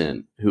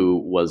Madison, who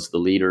was the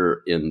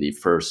leader in the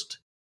first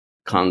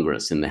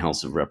Congress in the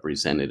House of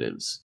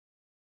Representatives.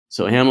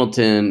 So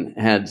Hamilton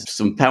had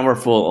some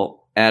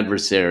powerful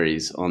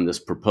adversaries on this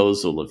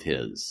proposal of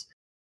his.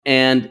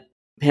 And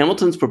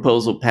Hamilton's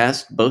proposal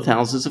passed both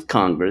houses of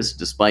Congress,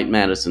 despite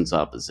Madison's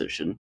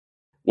opposition,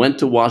 went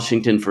to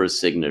Washington for a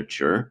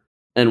signature,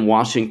 and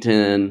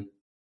Washington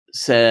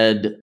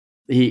said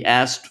he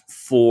asked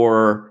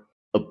for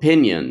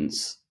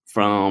opinions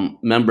from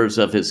members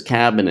of his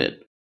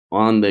cabinet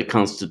on the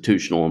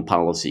constitutional and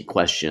policy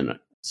question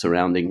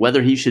surrounding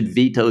whether he should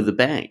veto the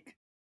bank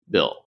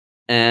bill.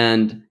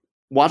 And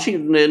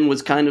Washington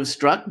was kind of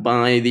struck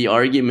by the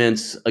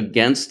arguments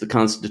against the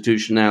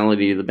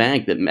constitutionality of the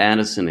bank that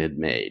Madison had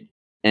made.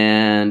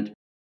 And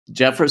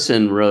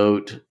Jefferson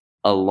wrote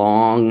a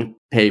long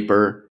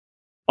paper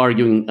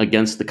arguing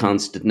against the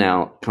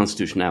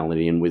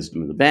constitutionality and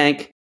wisdom of the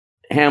bank.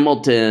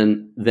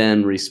 Hamilton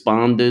then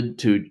responded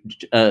to,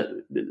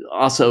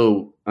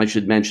 also, I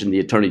should mention the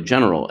Attorney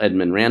General,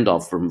 Edmund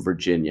Randolph from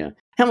Virginia.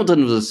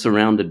 Hamilton was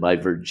surrounded by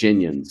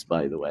Virginians,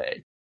 by the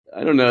way.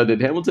 I don't know,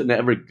 did Hamilton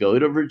ever go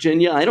to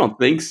Virginia? I don't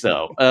think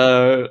so.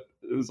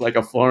 It was like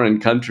a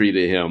foreign country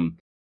to him.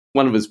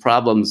 One of his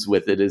problems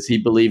with it is he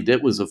believed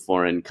it was a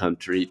foreign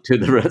country to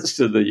the rest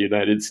of the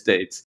United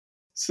States.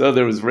 So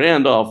there was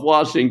Randolph,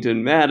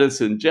 Washington,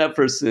 Madison,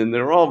 Jefferson,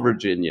 they're all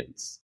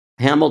Virginians.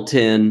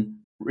 Hamilton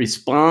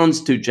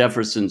responds to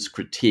Jefferson's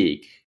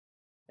critique.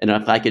 And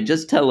if I could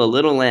just tell a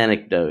little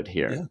anecdote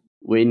here. Yeah.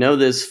 We know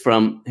this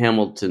from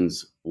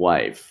Hamilton's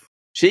wife.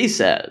 She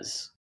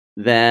says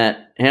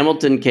that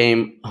Hamilton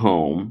came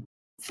home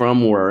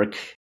from work,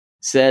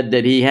 said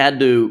that he had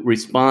to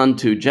respond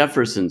to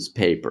Jefferson's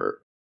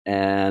paper,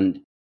 and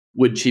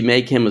would she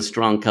make him a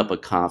strong cup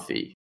of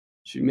coffee?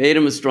 She made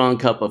him a strong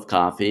cup of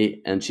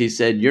coffee, and she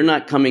said, "You're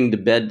not coming to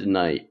bed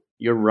tonight,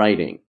 you're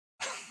writing."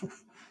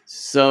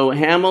 So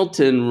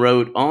Hamilton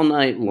wrote all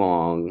night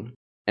long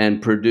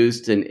and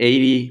produced an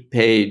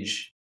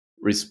 80-page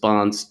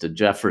response to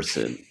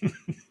Jefferson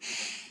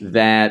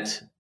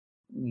that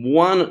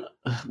one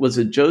was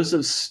a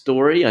Joseph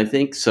Story, I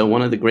think. So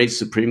one of the great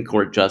Supreme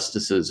Court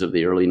justices of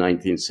the early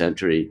 19th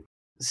century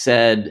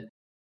said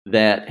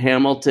that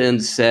Hamilton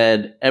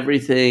said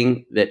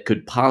everything that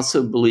could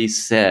possibly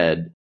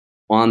said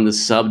on the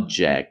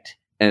subject,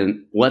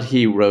 and what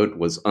he wrote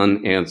was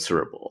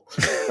unanswerable.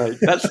 Right?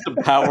 That's the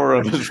power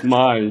of his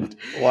mind.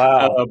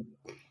 Wow.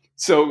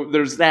 So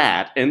there's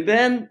that. And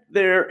then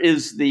there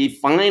is the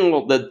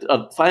final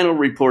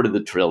report of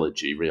the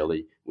trilogy,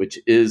 really, which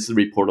is the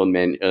report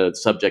on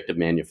subject of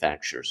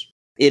manufactures.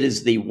 It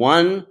is the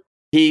one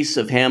piece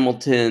of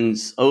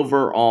Hamilton's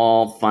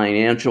overall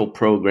financial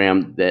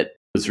program that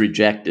was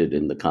rejected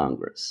in the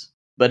Congress.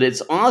 But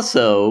it's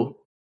also,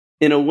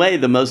 in a way,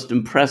 the most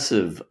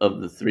impressive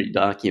of the three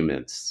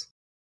documents.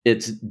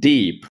 It's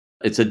deep.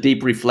 It's a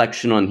deep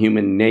reflection on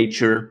human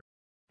nature.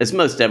 As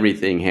most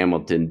everything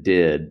Hamilton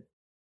did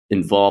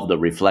involved a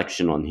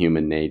reflection on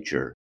human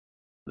nature.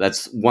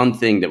 That's one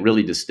thing that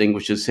really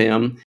distinguishes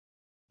him.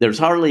 There's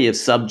hardly a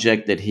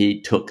subject that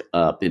he took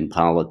up in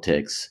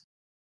politics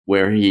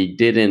where he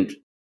didn't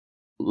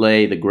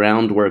lay the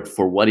groundwork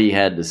for what he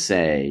had to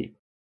say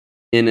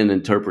in an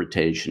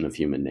interpretation of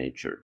human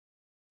nature.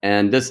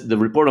 And the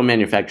report on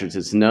manufactures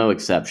is no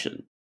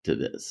exception to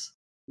this.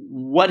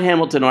 What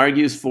Hamilton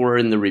argues for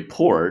in the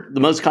report,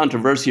 the most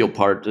controversial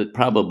part that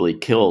probably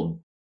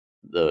killed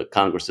the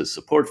Congress's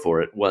support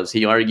for it, was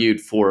he argued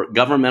for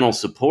governmental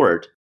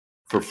support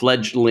for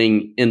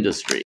fledgling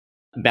industry.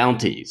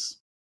 Bounties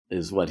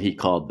is what he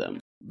called them.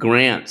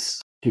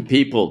 Grants to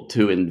people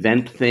to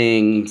invent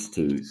things,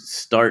 to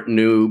start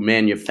new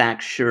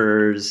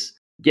manufactures,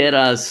 get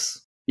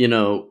us,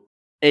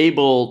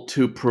 able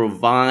to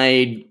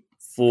provide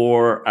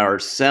for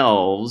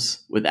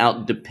ourselves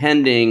without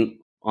depending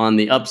on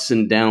the ups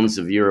and downs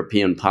of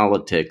European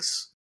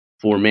politics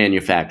for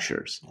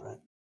manufacturers. Right.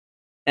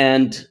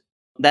 And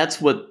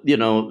that's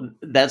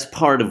that's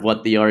part of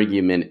what the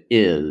argument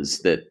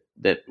is, that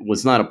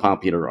was not a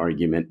popular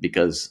argument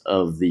because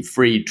of the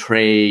free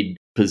trade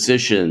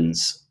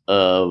positions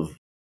of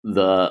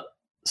the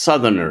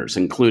Southerners,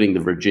 including the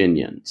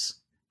Virginians.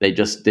 They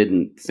just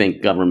didn't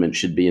think government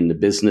should be in the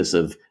business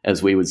of,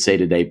 as we would say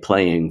today,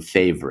 playing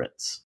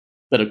favorites.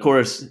 But of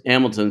course,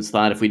 Hamilton's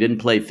thought, if we didn't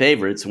play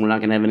favorites, we're not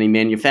going to have any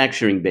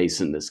manufacturing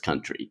base in this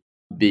country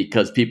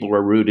because people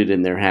are rooted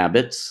in their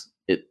habits.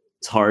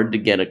 It's hard to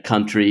get a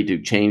country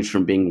to change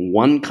from being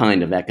one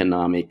kind of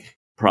economic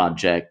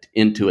project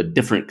into a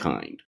different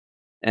kind.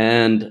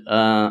 And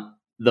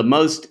the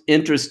most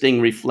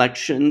interesting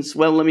reflections,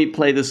 well, let me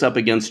play this up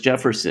against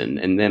Jefferson,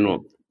 and then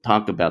we'll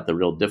talk about the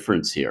real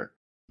difference here.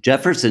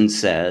 Jefferson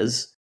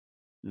says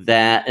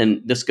that,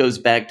 and this goes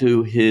back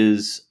to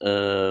his,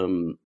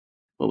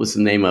 what was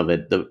the name of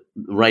it? The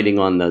writing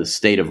on the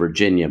state of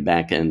Virginia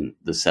back in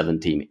the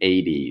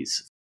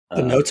 1780s.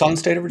 The Notes on the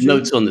State of Virginia?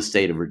 Notes on the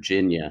state of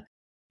Virginia.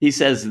 He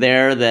says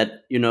there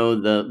that,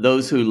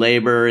 those who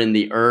labor in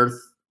the earth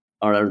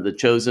are the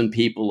chosen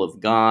people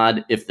of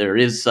God, if there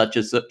is such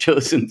a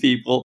chosen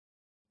people,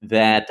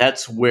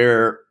 that's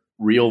where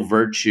real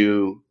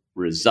virtue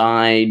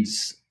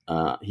resides.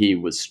 He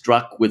was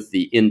struck with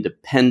the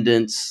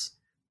independence,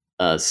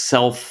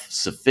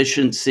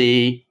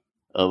 self-sufficiency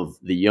of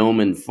the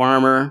yeoman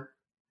farmer,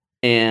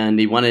 and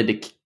he wanted to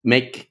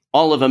make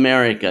all of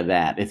America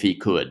that if he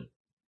could,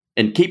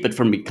 and keep it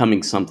from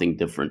becoming something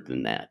different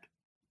than that.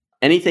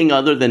 Anything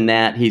other than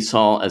that, he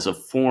saw as a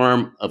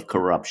form of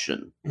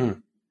corruption,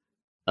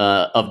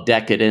 of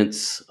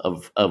decadence,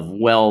 of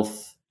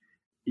wealth.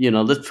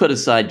 Let's put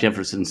aside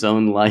Jefferson's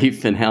own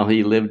life and how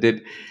he lived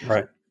it.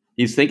 Right.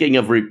 He's thinking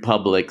of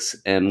republics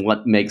and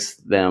what makes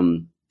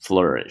them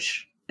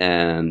flourish.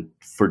 And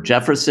for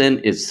Jefferson,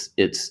 it's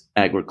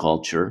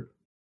agriculture,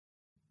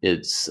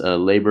 it's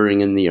laboring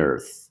in the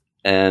earth,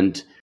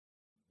 and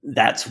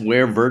that's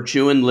where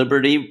virtue and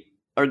liberty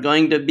are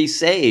going to be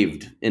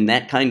saved in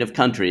that kind of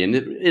country. And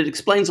it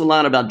explains a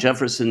lot about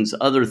Jefferson's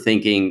other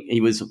thinking. He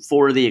was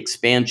for the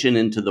expansion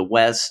into the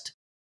West,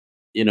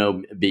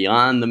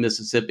 beyond the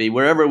Mississippi,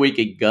 wherever we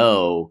could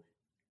go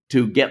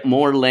to get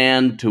more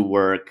land to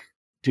work,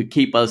 to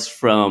keep us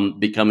from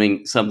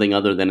becoming something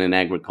other than an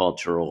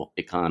agricultural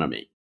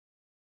economy.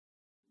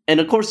 And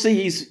of course,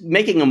 he's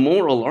making a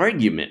moral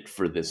argument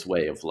for this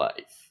way of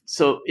life.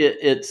 So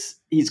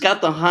he's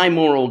got the high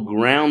moral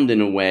ground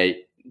in a way.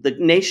 The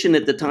nation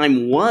at the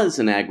time was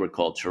an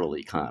agricultural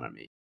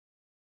economy.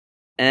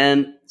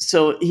 And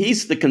so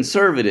he's the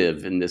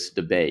conservative in this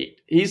debate.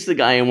 He's the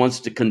guy who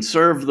wants to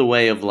conserve the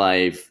way of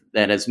life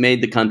that has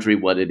made the country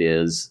what it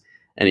is,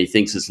 and he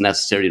thinks it's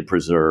necessary to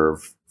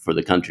preserve for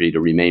the country to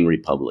remain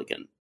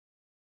Republican.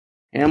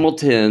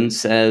 Hamilton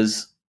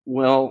says,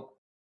 well,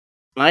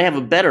 I have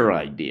a better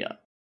idea.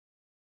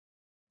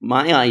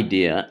 My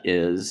idea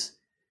is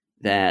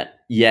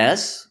that,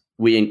 yes,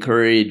 we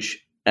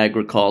encourage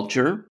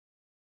agriculture,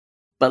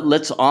 but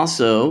let's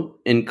also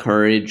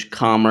encourage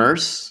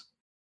commerce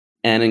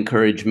and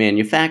encourage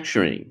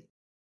manufacturing.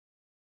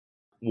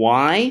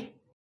 Why?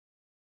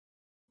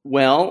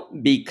 Well,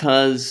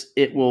 because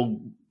it will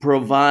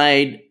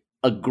provide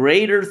a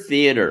greater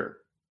theater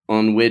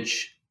on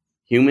which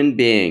human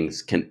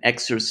beings can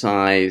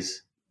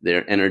exercise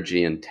their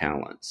energy and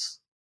talents.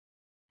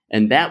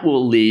 And that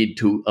will lead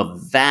to a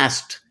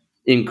vast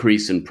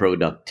increase in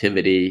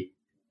productivity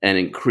and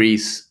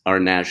increase our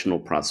national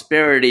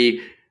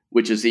prosperity,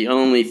 which is the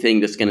only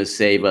thing that's going to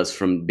save us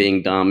from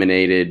being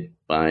dominated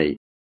by,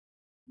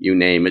 you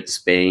name it,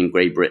 Spain,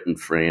 Great Britain,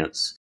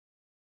 France,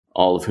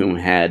 all of whom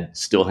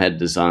still had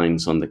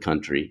designs on the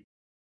country.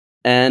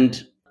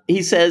 And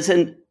he says,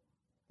 and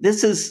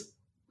this is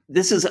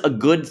a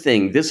good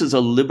thing. This is a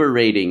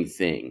liberating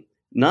thing.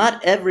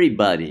 Not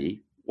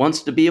everybody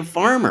wants to be a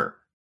farmer.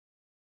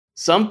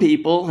 Some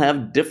people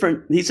have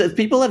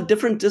people have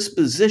different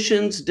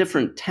dispositions,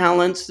 different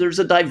talents. There's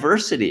a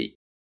diversity,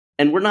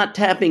 and we're not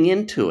tapping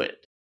into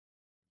it.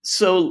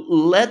 So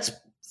let's,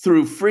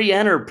 through free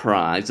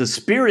enterprise, the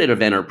spirit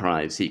of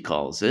enterprise, he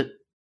calls it,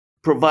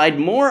 provide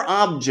more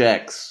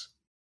objects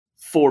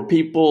for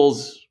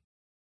people's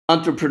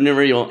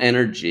entrepreneurial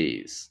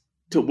energies,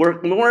 to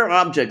work more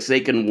objects they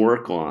can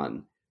work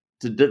on,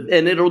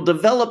 and it'll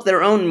develop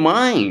their own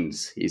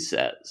minds, he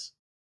says.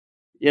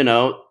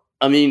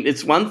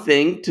 It's one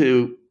thing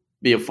to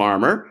be a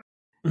farmer,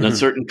 and a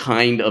certain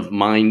kind of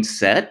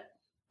mindset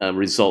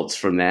results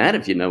from that,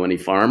 if you know any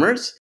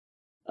farmers,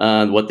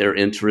 what their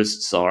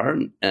interests are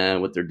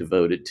and what they're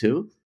devoted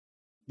to.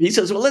 He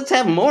says, well, let's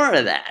have more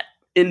of that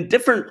in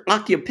different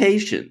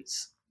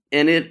occupations.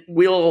 And it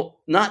will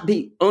not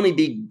only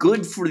be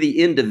good for the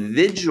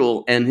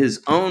individual and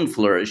his own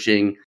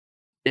flourishing,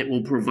 it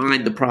will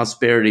provide the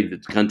prosperity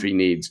that the country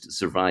needs to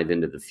survive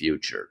into the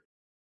future.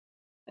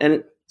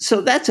 And so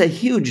that's a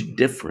huge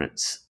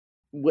difference.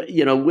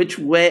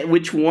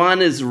 Which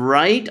one is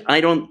right?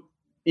 I don't,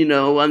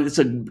 it's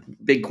a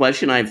big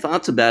question. I have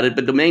thoughts about it,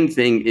 but the main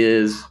thing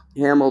is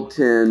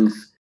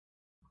Hamilton's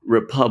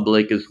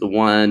republic is the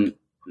one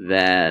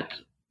that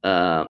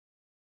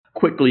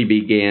quickly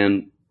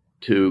began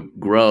to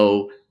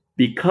grow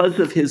because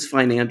of his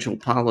financial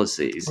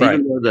policies. Right.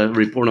 Even though the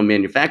report on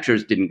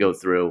manufacturers didn't go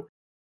through,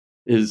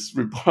 his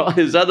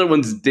other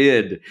ones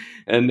did,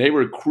 and they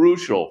were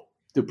crucial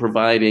to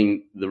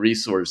providing the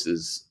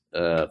resources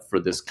for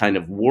this kind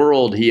of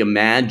world he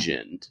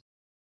imagined,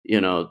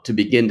 to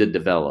begin to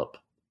develop,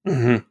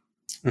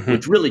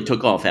 which really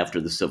took off after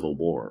the Civil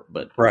War.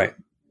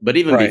 But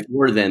even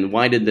before then,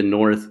 why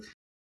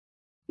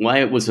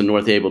was the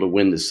North able to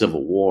win the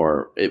Civil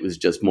War? It was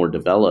just more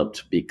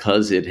developed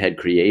because it had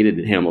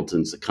created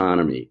Hamilton's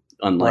economy,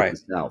 unlike the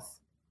South,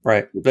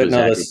 which was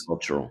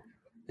agricultural.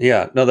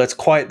 Yeah, no, that's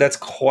quite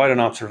an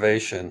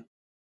observation.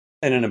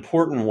 and an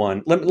important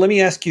one. Let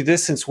me ask you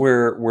this, since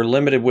we're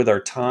limited with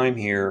our time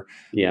here.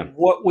 Yeah.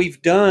 What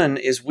we've done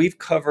is we've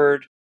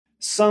covered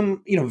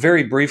some,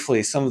 very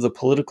briefly, some of the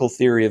political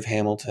theory of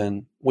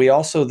Hamilton. We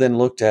also then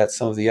looked at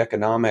some of the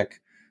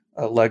economic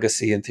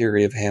legacy and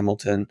theory of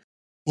Hamilton.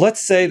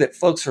 Let's say that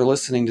folks are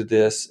listening to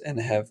this and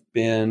have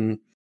been,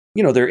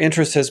 their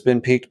interest has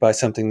been piqued by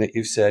something that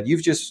you've said.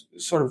 You've just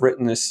sort of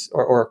written this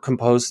or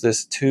composed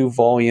this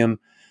 2-volume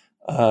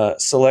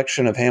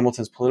selection of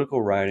Hamilton's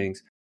political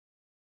writings.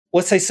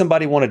 Let's say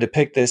somebody wanted to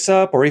pick this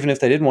up, or even if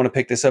they didn't want to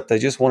pick this up, they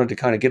just wanted to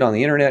kind of get on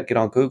the internet, get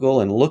on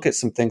Google, and look at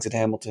some things that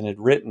Hamilton had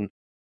written.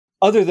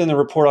 Other than the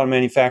report on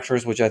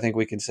manufacturers, which I think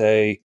we can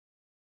say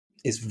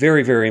is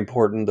very, very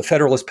important, the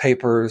Federalist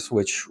Papers,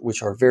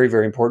 which are very,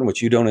 very important,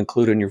 which you don't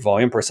include in your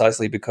volume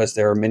precisely because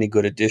there are many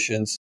good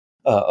editions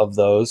of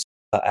those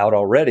out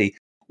already.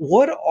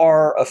 What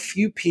are a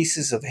few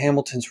pieces of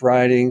Hamilton's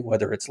writing,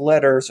 whether it's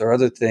letters or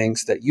other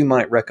things, that you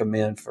might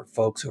recommend for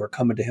folks who are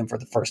coming to him for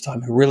the first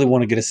time, who really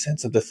want to get a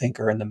sense of the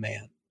thinker and the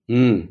man?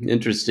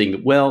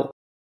 Interesting. Well,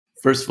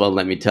 first of all,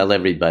 let me tell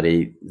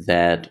everybody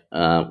that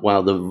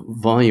while the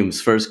volumes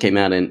first came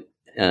out in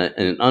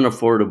an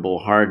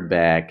unaffordable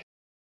hardback,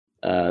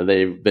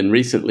 they've been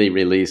recently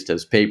released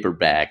as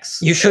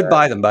paperbacks. You should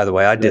buy them, by the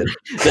way. I did.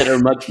 That are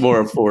much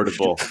more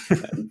affordable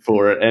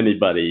for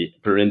anybody,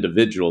 for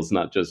individuals,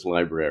 not just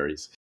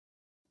libraries.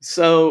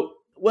 So,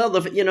 well,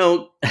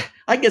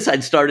 I guess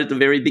I'd start at the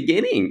very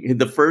beginning.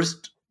 The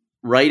first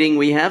writing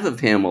we have of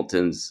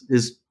Hamilton's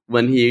is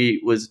when he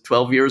was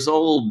 12 years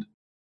old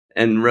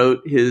and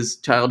wrote his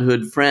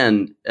childhood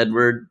friend,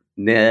 Edward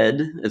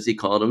Ned, as he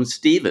called him,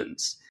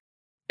 Stevens.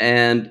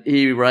 And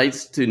he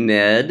writes to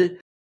Ned,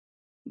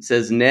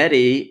 says,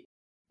 Neddy,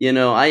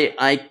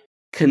 I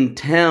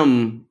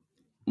contemn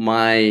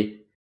my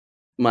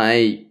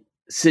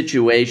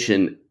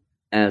situation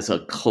as a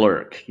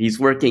clerk. He's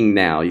working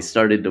now. He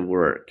started to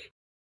work.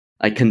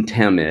 I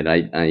contemn it.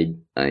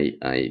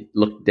 I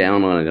look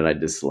down on it. I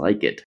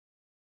dislike it.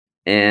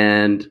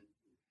 And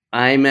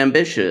I'm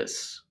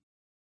ambitious.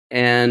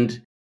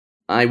 And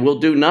I will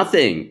do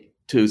nothing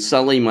to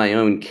sully my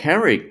own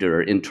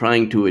character in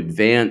trying to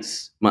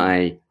advance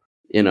my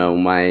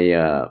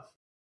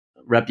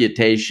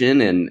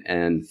reputation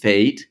and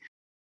fate.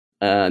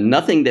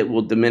 Nothing that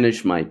will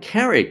diminish my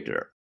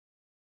character.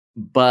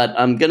 But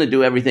I'm going to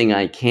do everything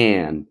I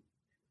can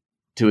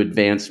to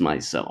advance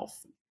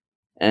myself.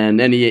 And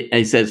then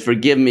he says,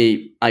 forgive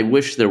me, I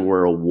wish there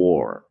were a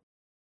war.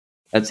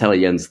 That's how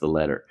he ends the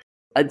letter.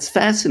 It's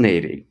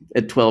fascinating.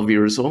 At 12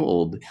 years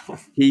old,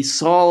 he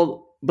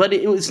saw, but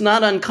it was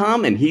not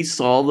uncommon. He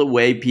saw the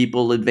way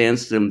people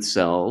advanced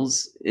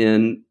themselves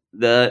in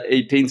the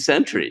 18th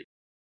century.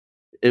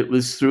 It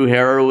was through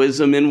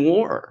heroism in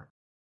war.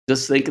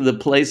 Just think of the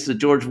place that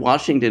George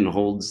Washington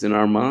holds in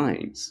our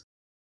minds.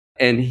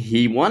 And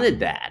he wanted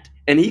that.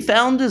 And he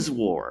found his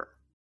war.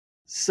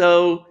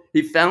 So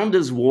he found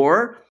his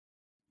war.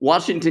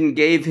 Washington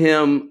gave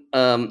him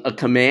a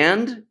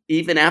command,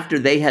 even after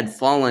they had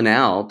fallen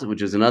out,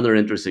 which is another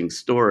interesting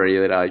story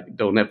that I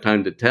don't have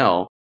time to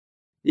tell.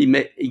 He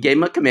gave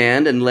him a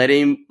command and let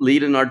him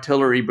lead an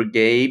artillery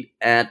brigade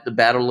at the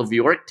Battle of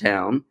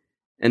Yorktown.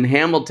 And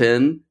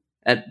Hamilton,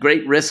 at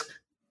great risk,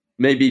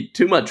 maybe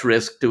too much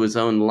risk to his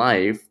own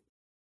life,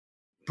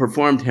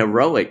 performed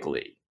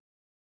heroically.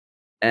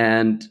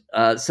 And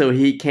so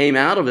he came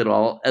out of it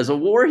all as a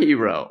war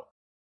hero.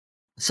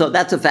 So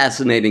that's a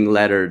fascinating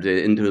letter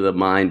into the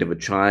mind of a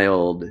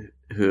child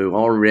who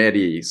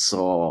already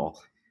saw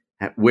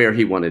where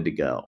he wanted to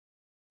go.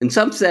 And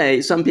some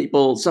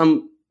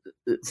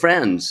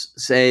friends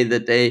say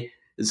that they,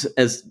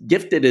 as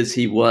gifted as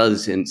he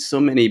was in so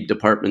many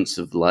departments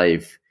of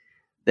life,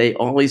 they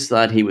always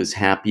thought he was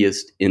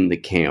happiest in the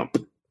camp,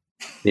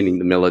 meaning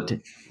the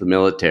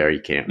military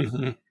camp.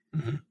 Mm-hmm.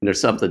 Mm-hmm. And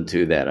there's something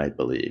to that, I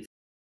believe.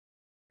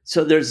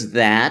 So there's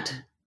that.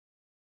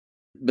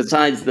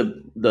 Besides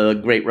the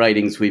great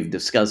writings we've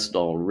discussed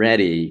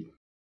already,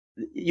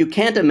 you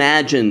can't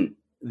imagine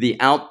the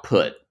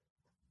output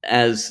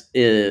as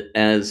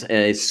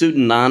a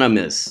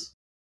pseudonymous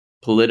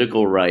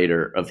political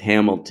writer of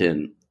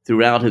Hamilton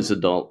throughout his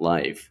adult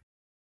life.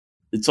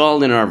 It's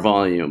all in our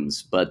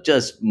volumes, but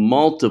just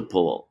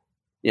multiple.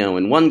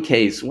 In one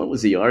case, what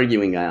was he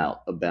arguing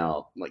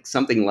about? Like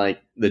something like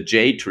the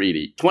Jay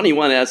Treaty,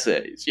 21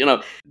 essays,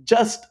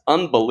 just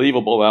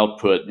unbelievable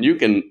output. And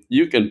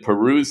you can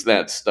peruse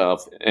that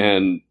stuff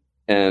and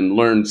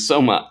learn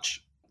so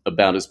much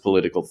about his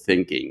political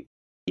thinking.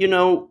 You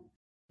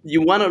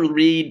want to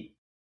read,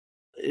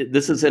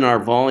 this is in our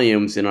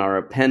volumes, in our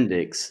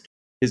appendix,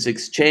 his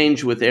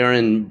exchange with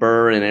Aaron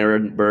Burr and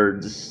Aaron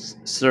Burr's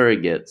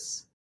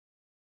surrogates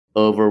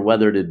over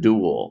whether to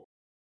duel.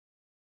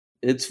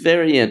 It's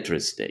very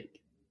interesting.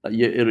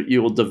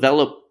 You will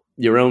develop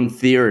your own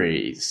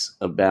theories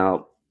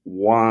about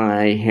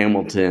why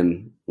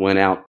Hamilton went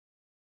out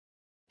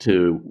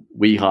to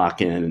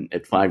Weehawken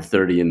at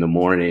 5:30 in the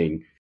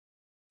morning,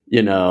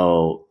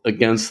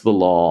 against the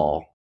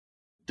law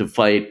to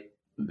fight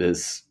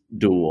this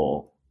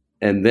duel.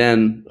 And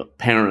then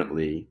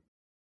apparently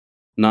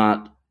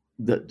not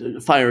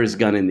the fire his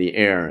gun in the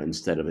air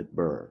instead of at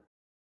Burr.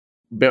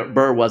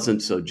 Burr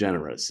wasn't so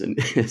generous in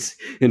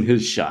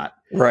his shot.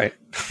 Right.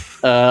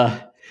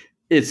 I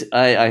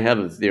have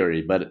a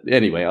theory, but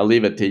anyway, I'll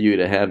leave it to you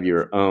to have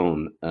your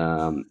own.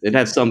 It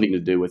has something to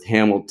do with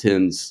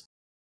Hamilton's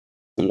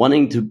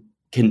wanting to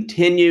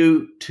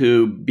continue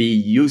to be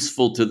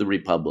useful to the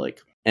Republic.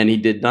 And he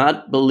did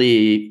not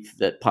believe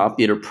that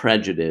popular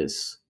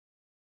prejudice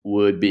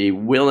would be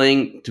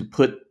willing to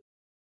put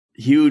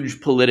huge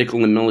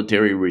political and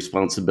military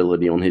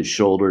responsibility on his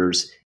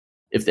shoulders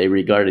if they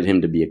regarded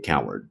him to be a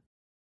coward.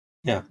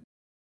 Yeah.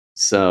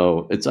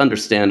 So it's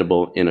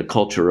understandable in a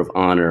culture of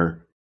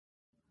honor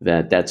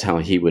that that's how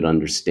he would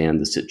understand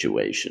the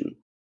situation.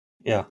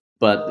 Yeah.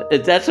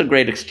 But that's a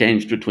great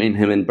exchange between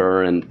him and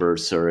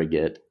Burr's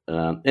surrogate.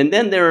 And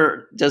then there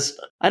are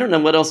I don't know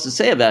what else to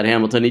say about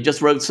Hamilton. He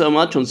just wrote so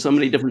much on so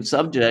many different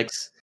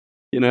subjects.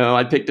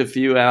 I picked a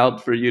few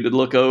out for you to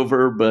look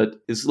over, but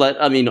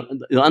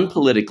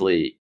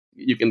unpolitically,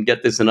 you can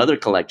get this in other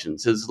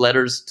collections. His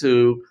letters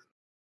to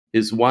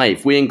his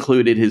wife, we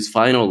included his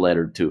final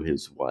letter to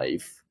his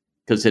wife,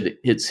 because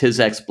it's his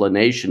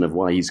explanation of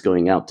why he's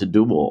going out to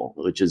duel,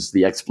 which is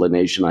the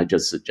explanation I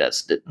just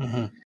suggested,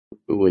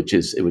 which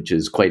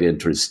is quite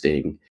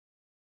interesting.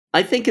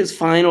 I think his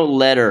final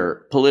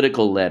letter,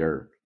 political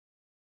letter,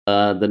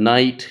 the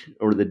night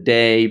or the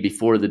day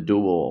before the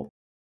duel,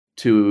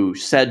 to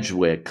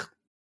Sedgwick,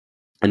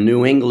 a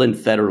New England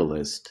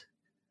Federalist,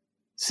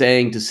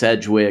 saying to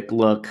Sedgwick,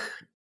 look,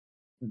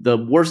 the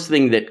worst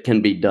thing that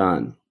can be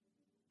done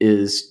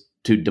is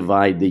to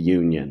divide the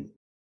Union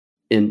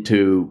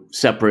into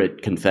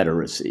separate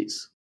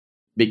confederacies.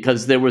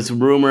 Because there was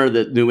rumor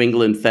that New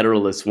England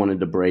Federalists wanted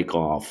to break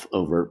off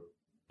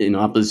in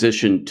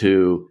opposition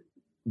to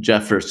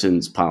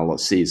Jefferson's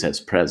policies as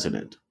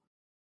president.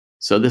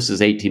 So this is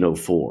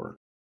 1804.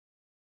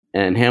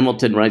 And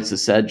Hamilton writes to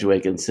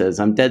Sedgwick and says,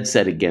 I'm dead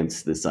set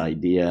against this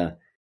idea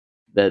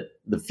that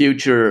the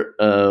future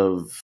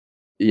of,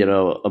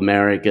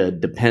 America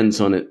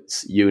depends on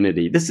its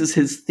unity. This is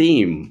his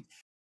theme.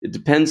 It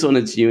depends on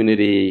its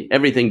unity.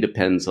 Everything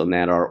depends on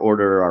that, our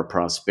order, our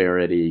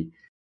prosperity.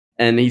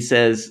 And he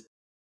says,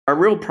 our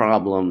real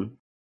problem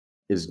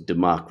is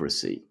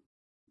democracy,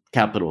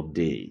 capital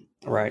D.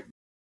 Right.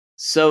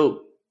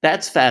 So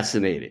that's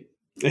fascinating.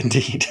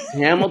 Indeed.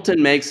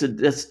 Hamilton makes a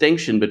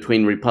distinction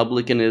between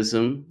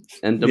republicanism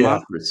and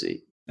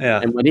democracy.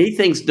 Yeah. And when he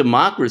thinks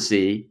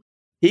democracy,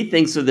 he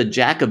thinks of the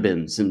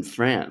Jacobins in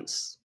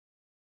France.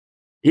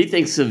 He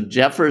thinks of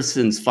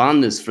Jefferson's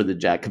fondness for the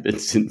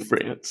Jacobins in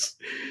France.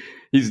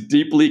 He's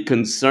deeply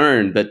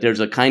concerned that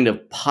there's a kind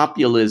of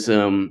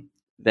populism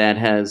that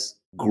has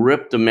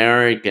gripped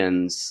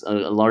Americans, a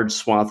large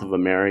swath of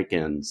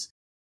Americans,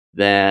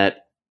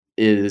 that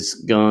is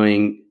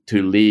going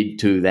to lead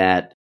to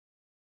that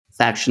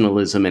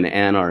factionalism and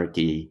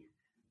anarchy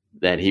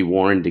that he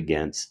warned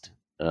against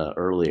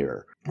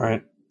earlier.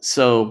 Right.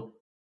 So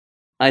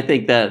I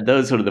think that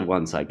those are the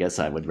ones I guess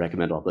I would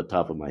recommend off the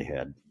top of my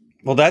head.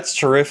 Well, that's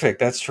terrific.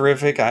 That's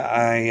terrific.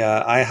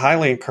 I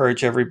highly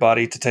encourage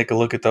everybody to take a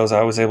look at those.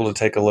 I was able to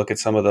take a look at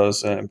some of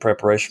those in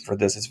preparation for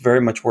this. It's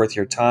very much worth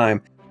your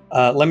time.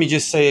 Let me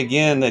just say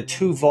again, the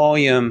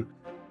 2-volume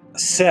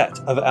set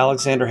of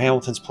Alexander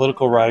Hamilton's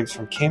political writings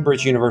from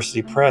Cambridge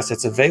University Press.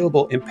 It's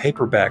available in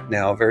paperback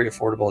now, a very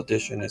affordable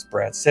edition, as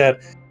Brad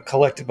said,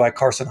 collected by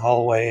Carson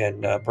Holloway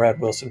and Brad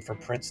Wilson from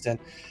Princeton.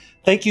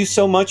 Thank you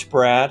so much,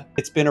 Brad.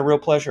 It's been a real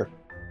pleasure.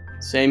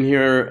 Same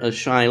here,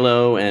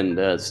 Shilo,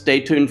 and stay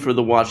tuned for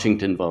the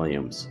Washington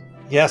volumes.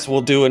 Yes,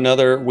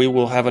 we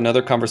will have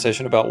another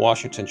conversation about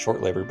Washington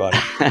shortly, everybody.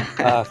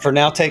 For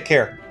now, take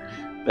care.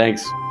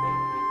 Thanks.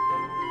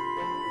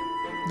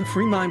 The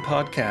Free Mind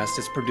Podcast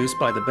is produced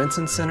by the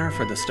Benson Center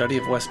for the Study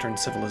of Western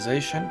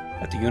Civilization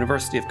at the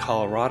University of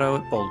Colorado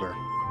at Boulder.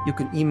 You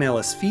can email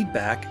us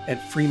feedback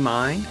at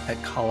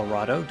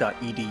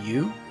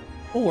freemind@colorado.edu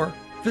or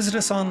visit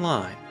us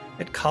online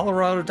at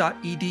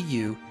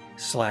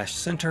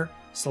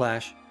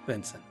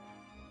colorado.edu/center/Benson.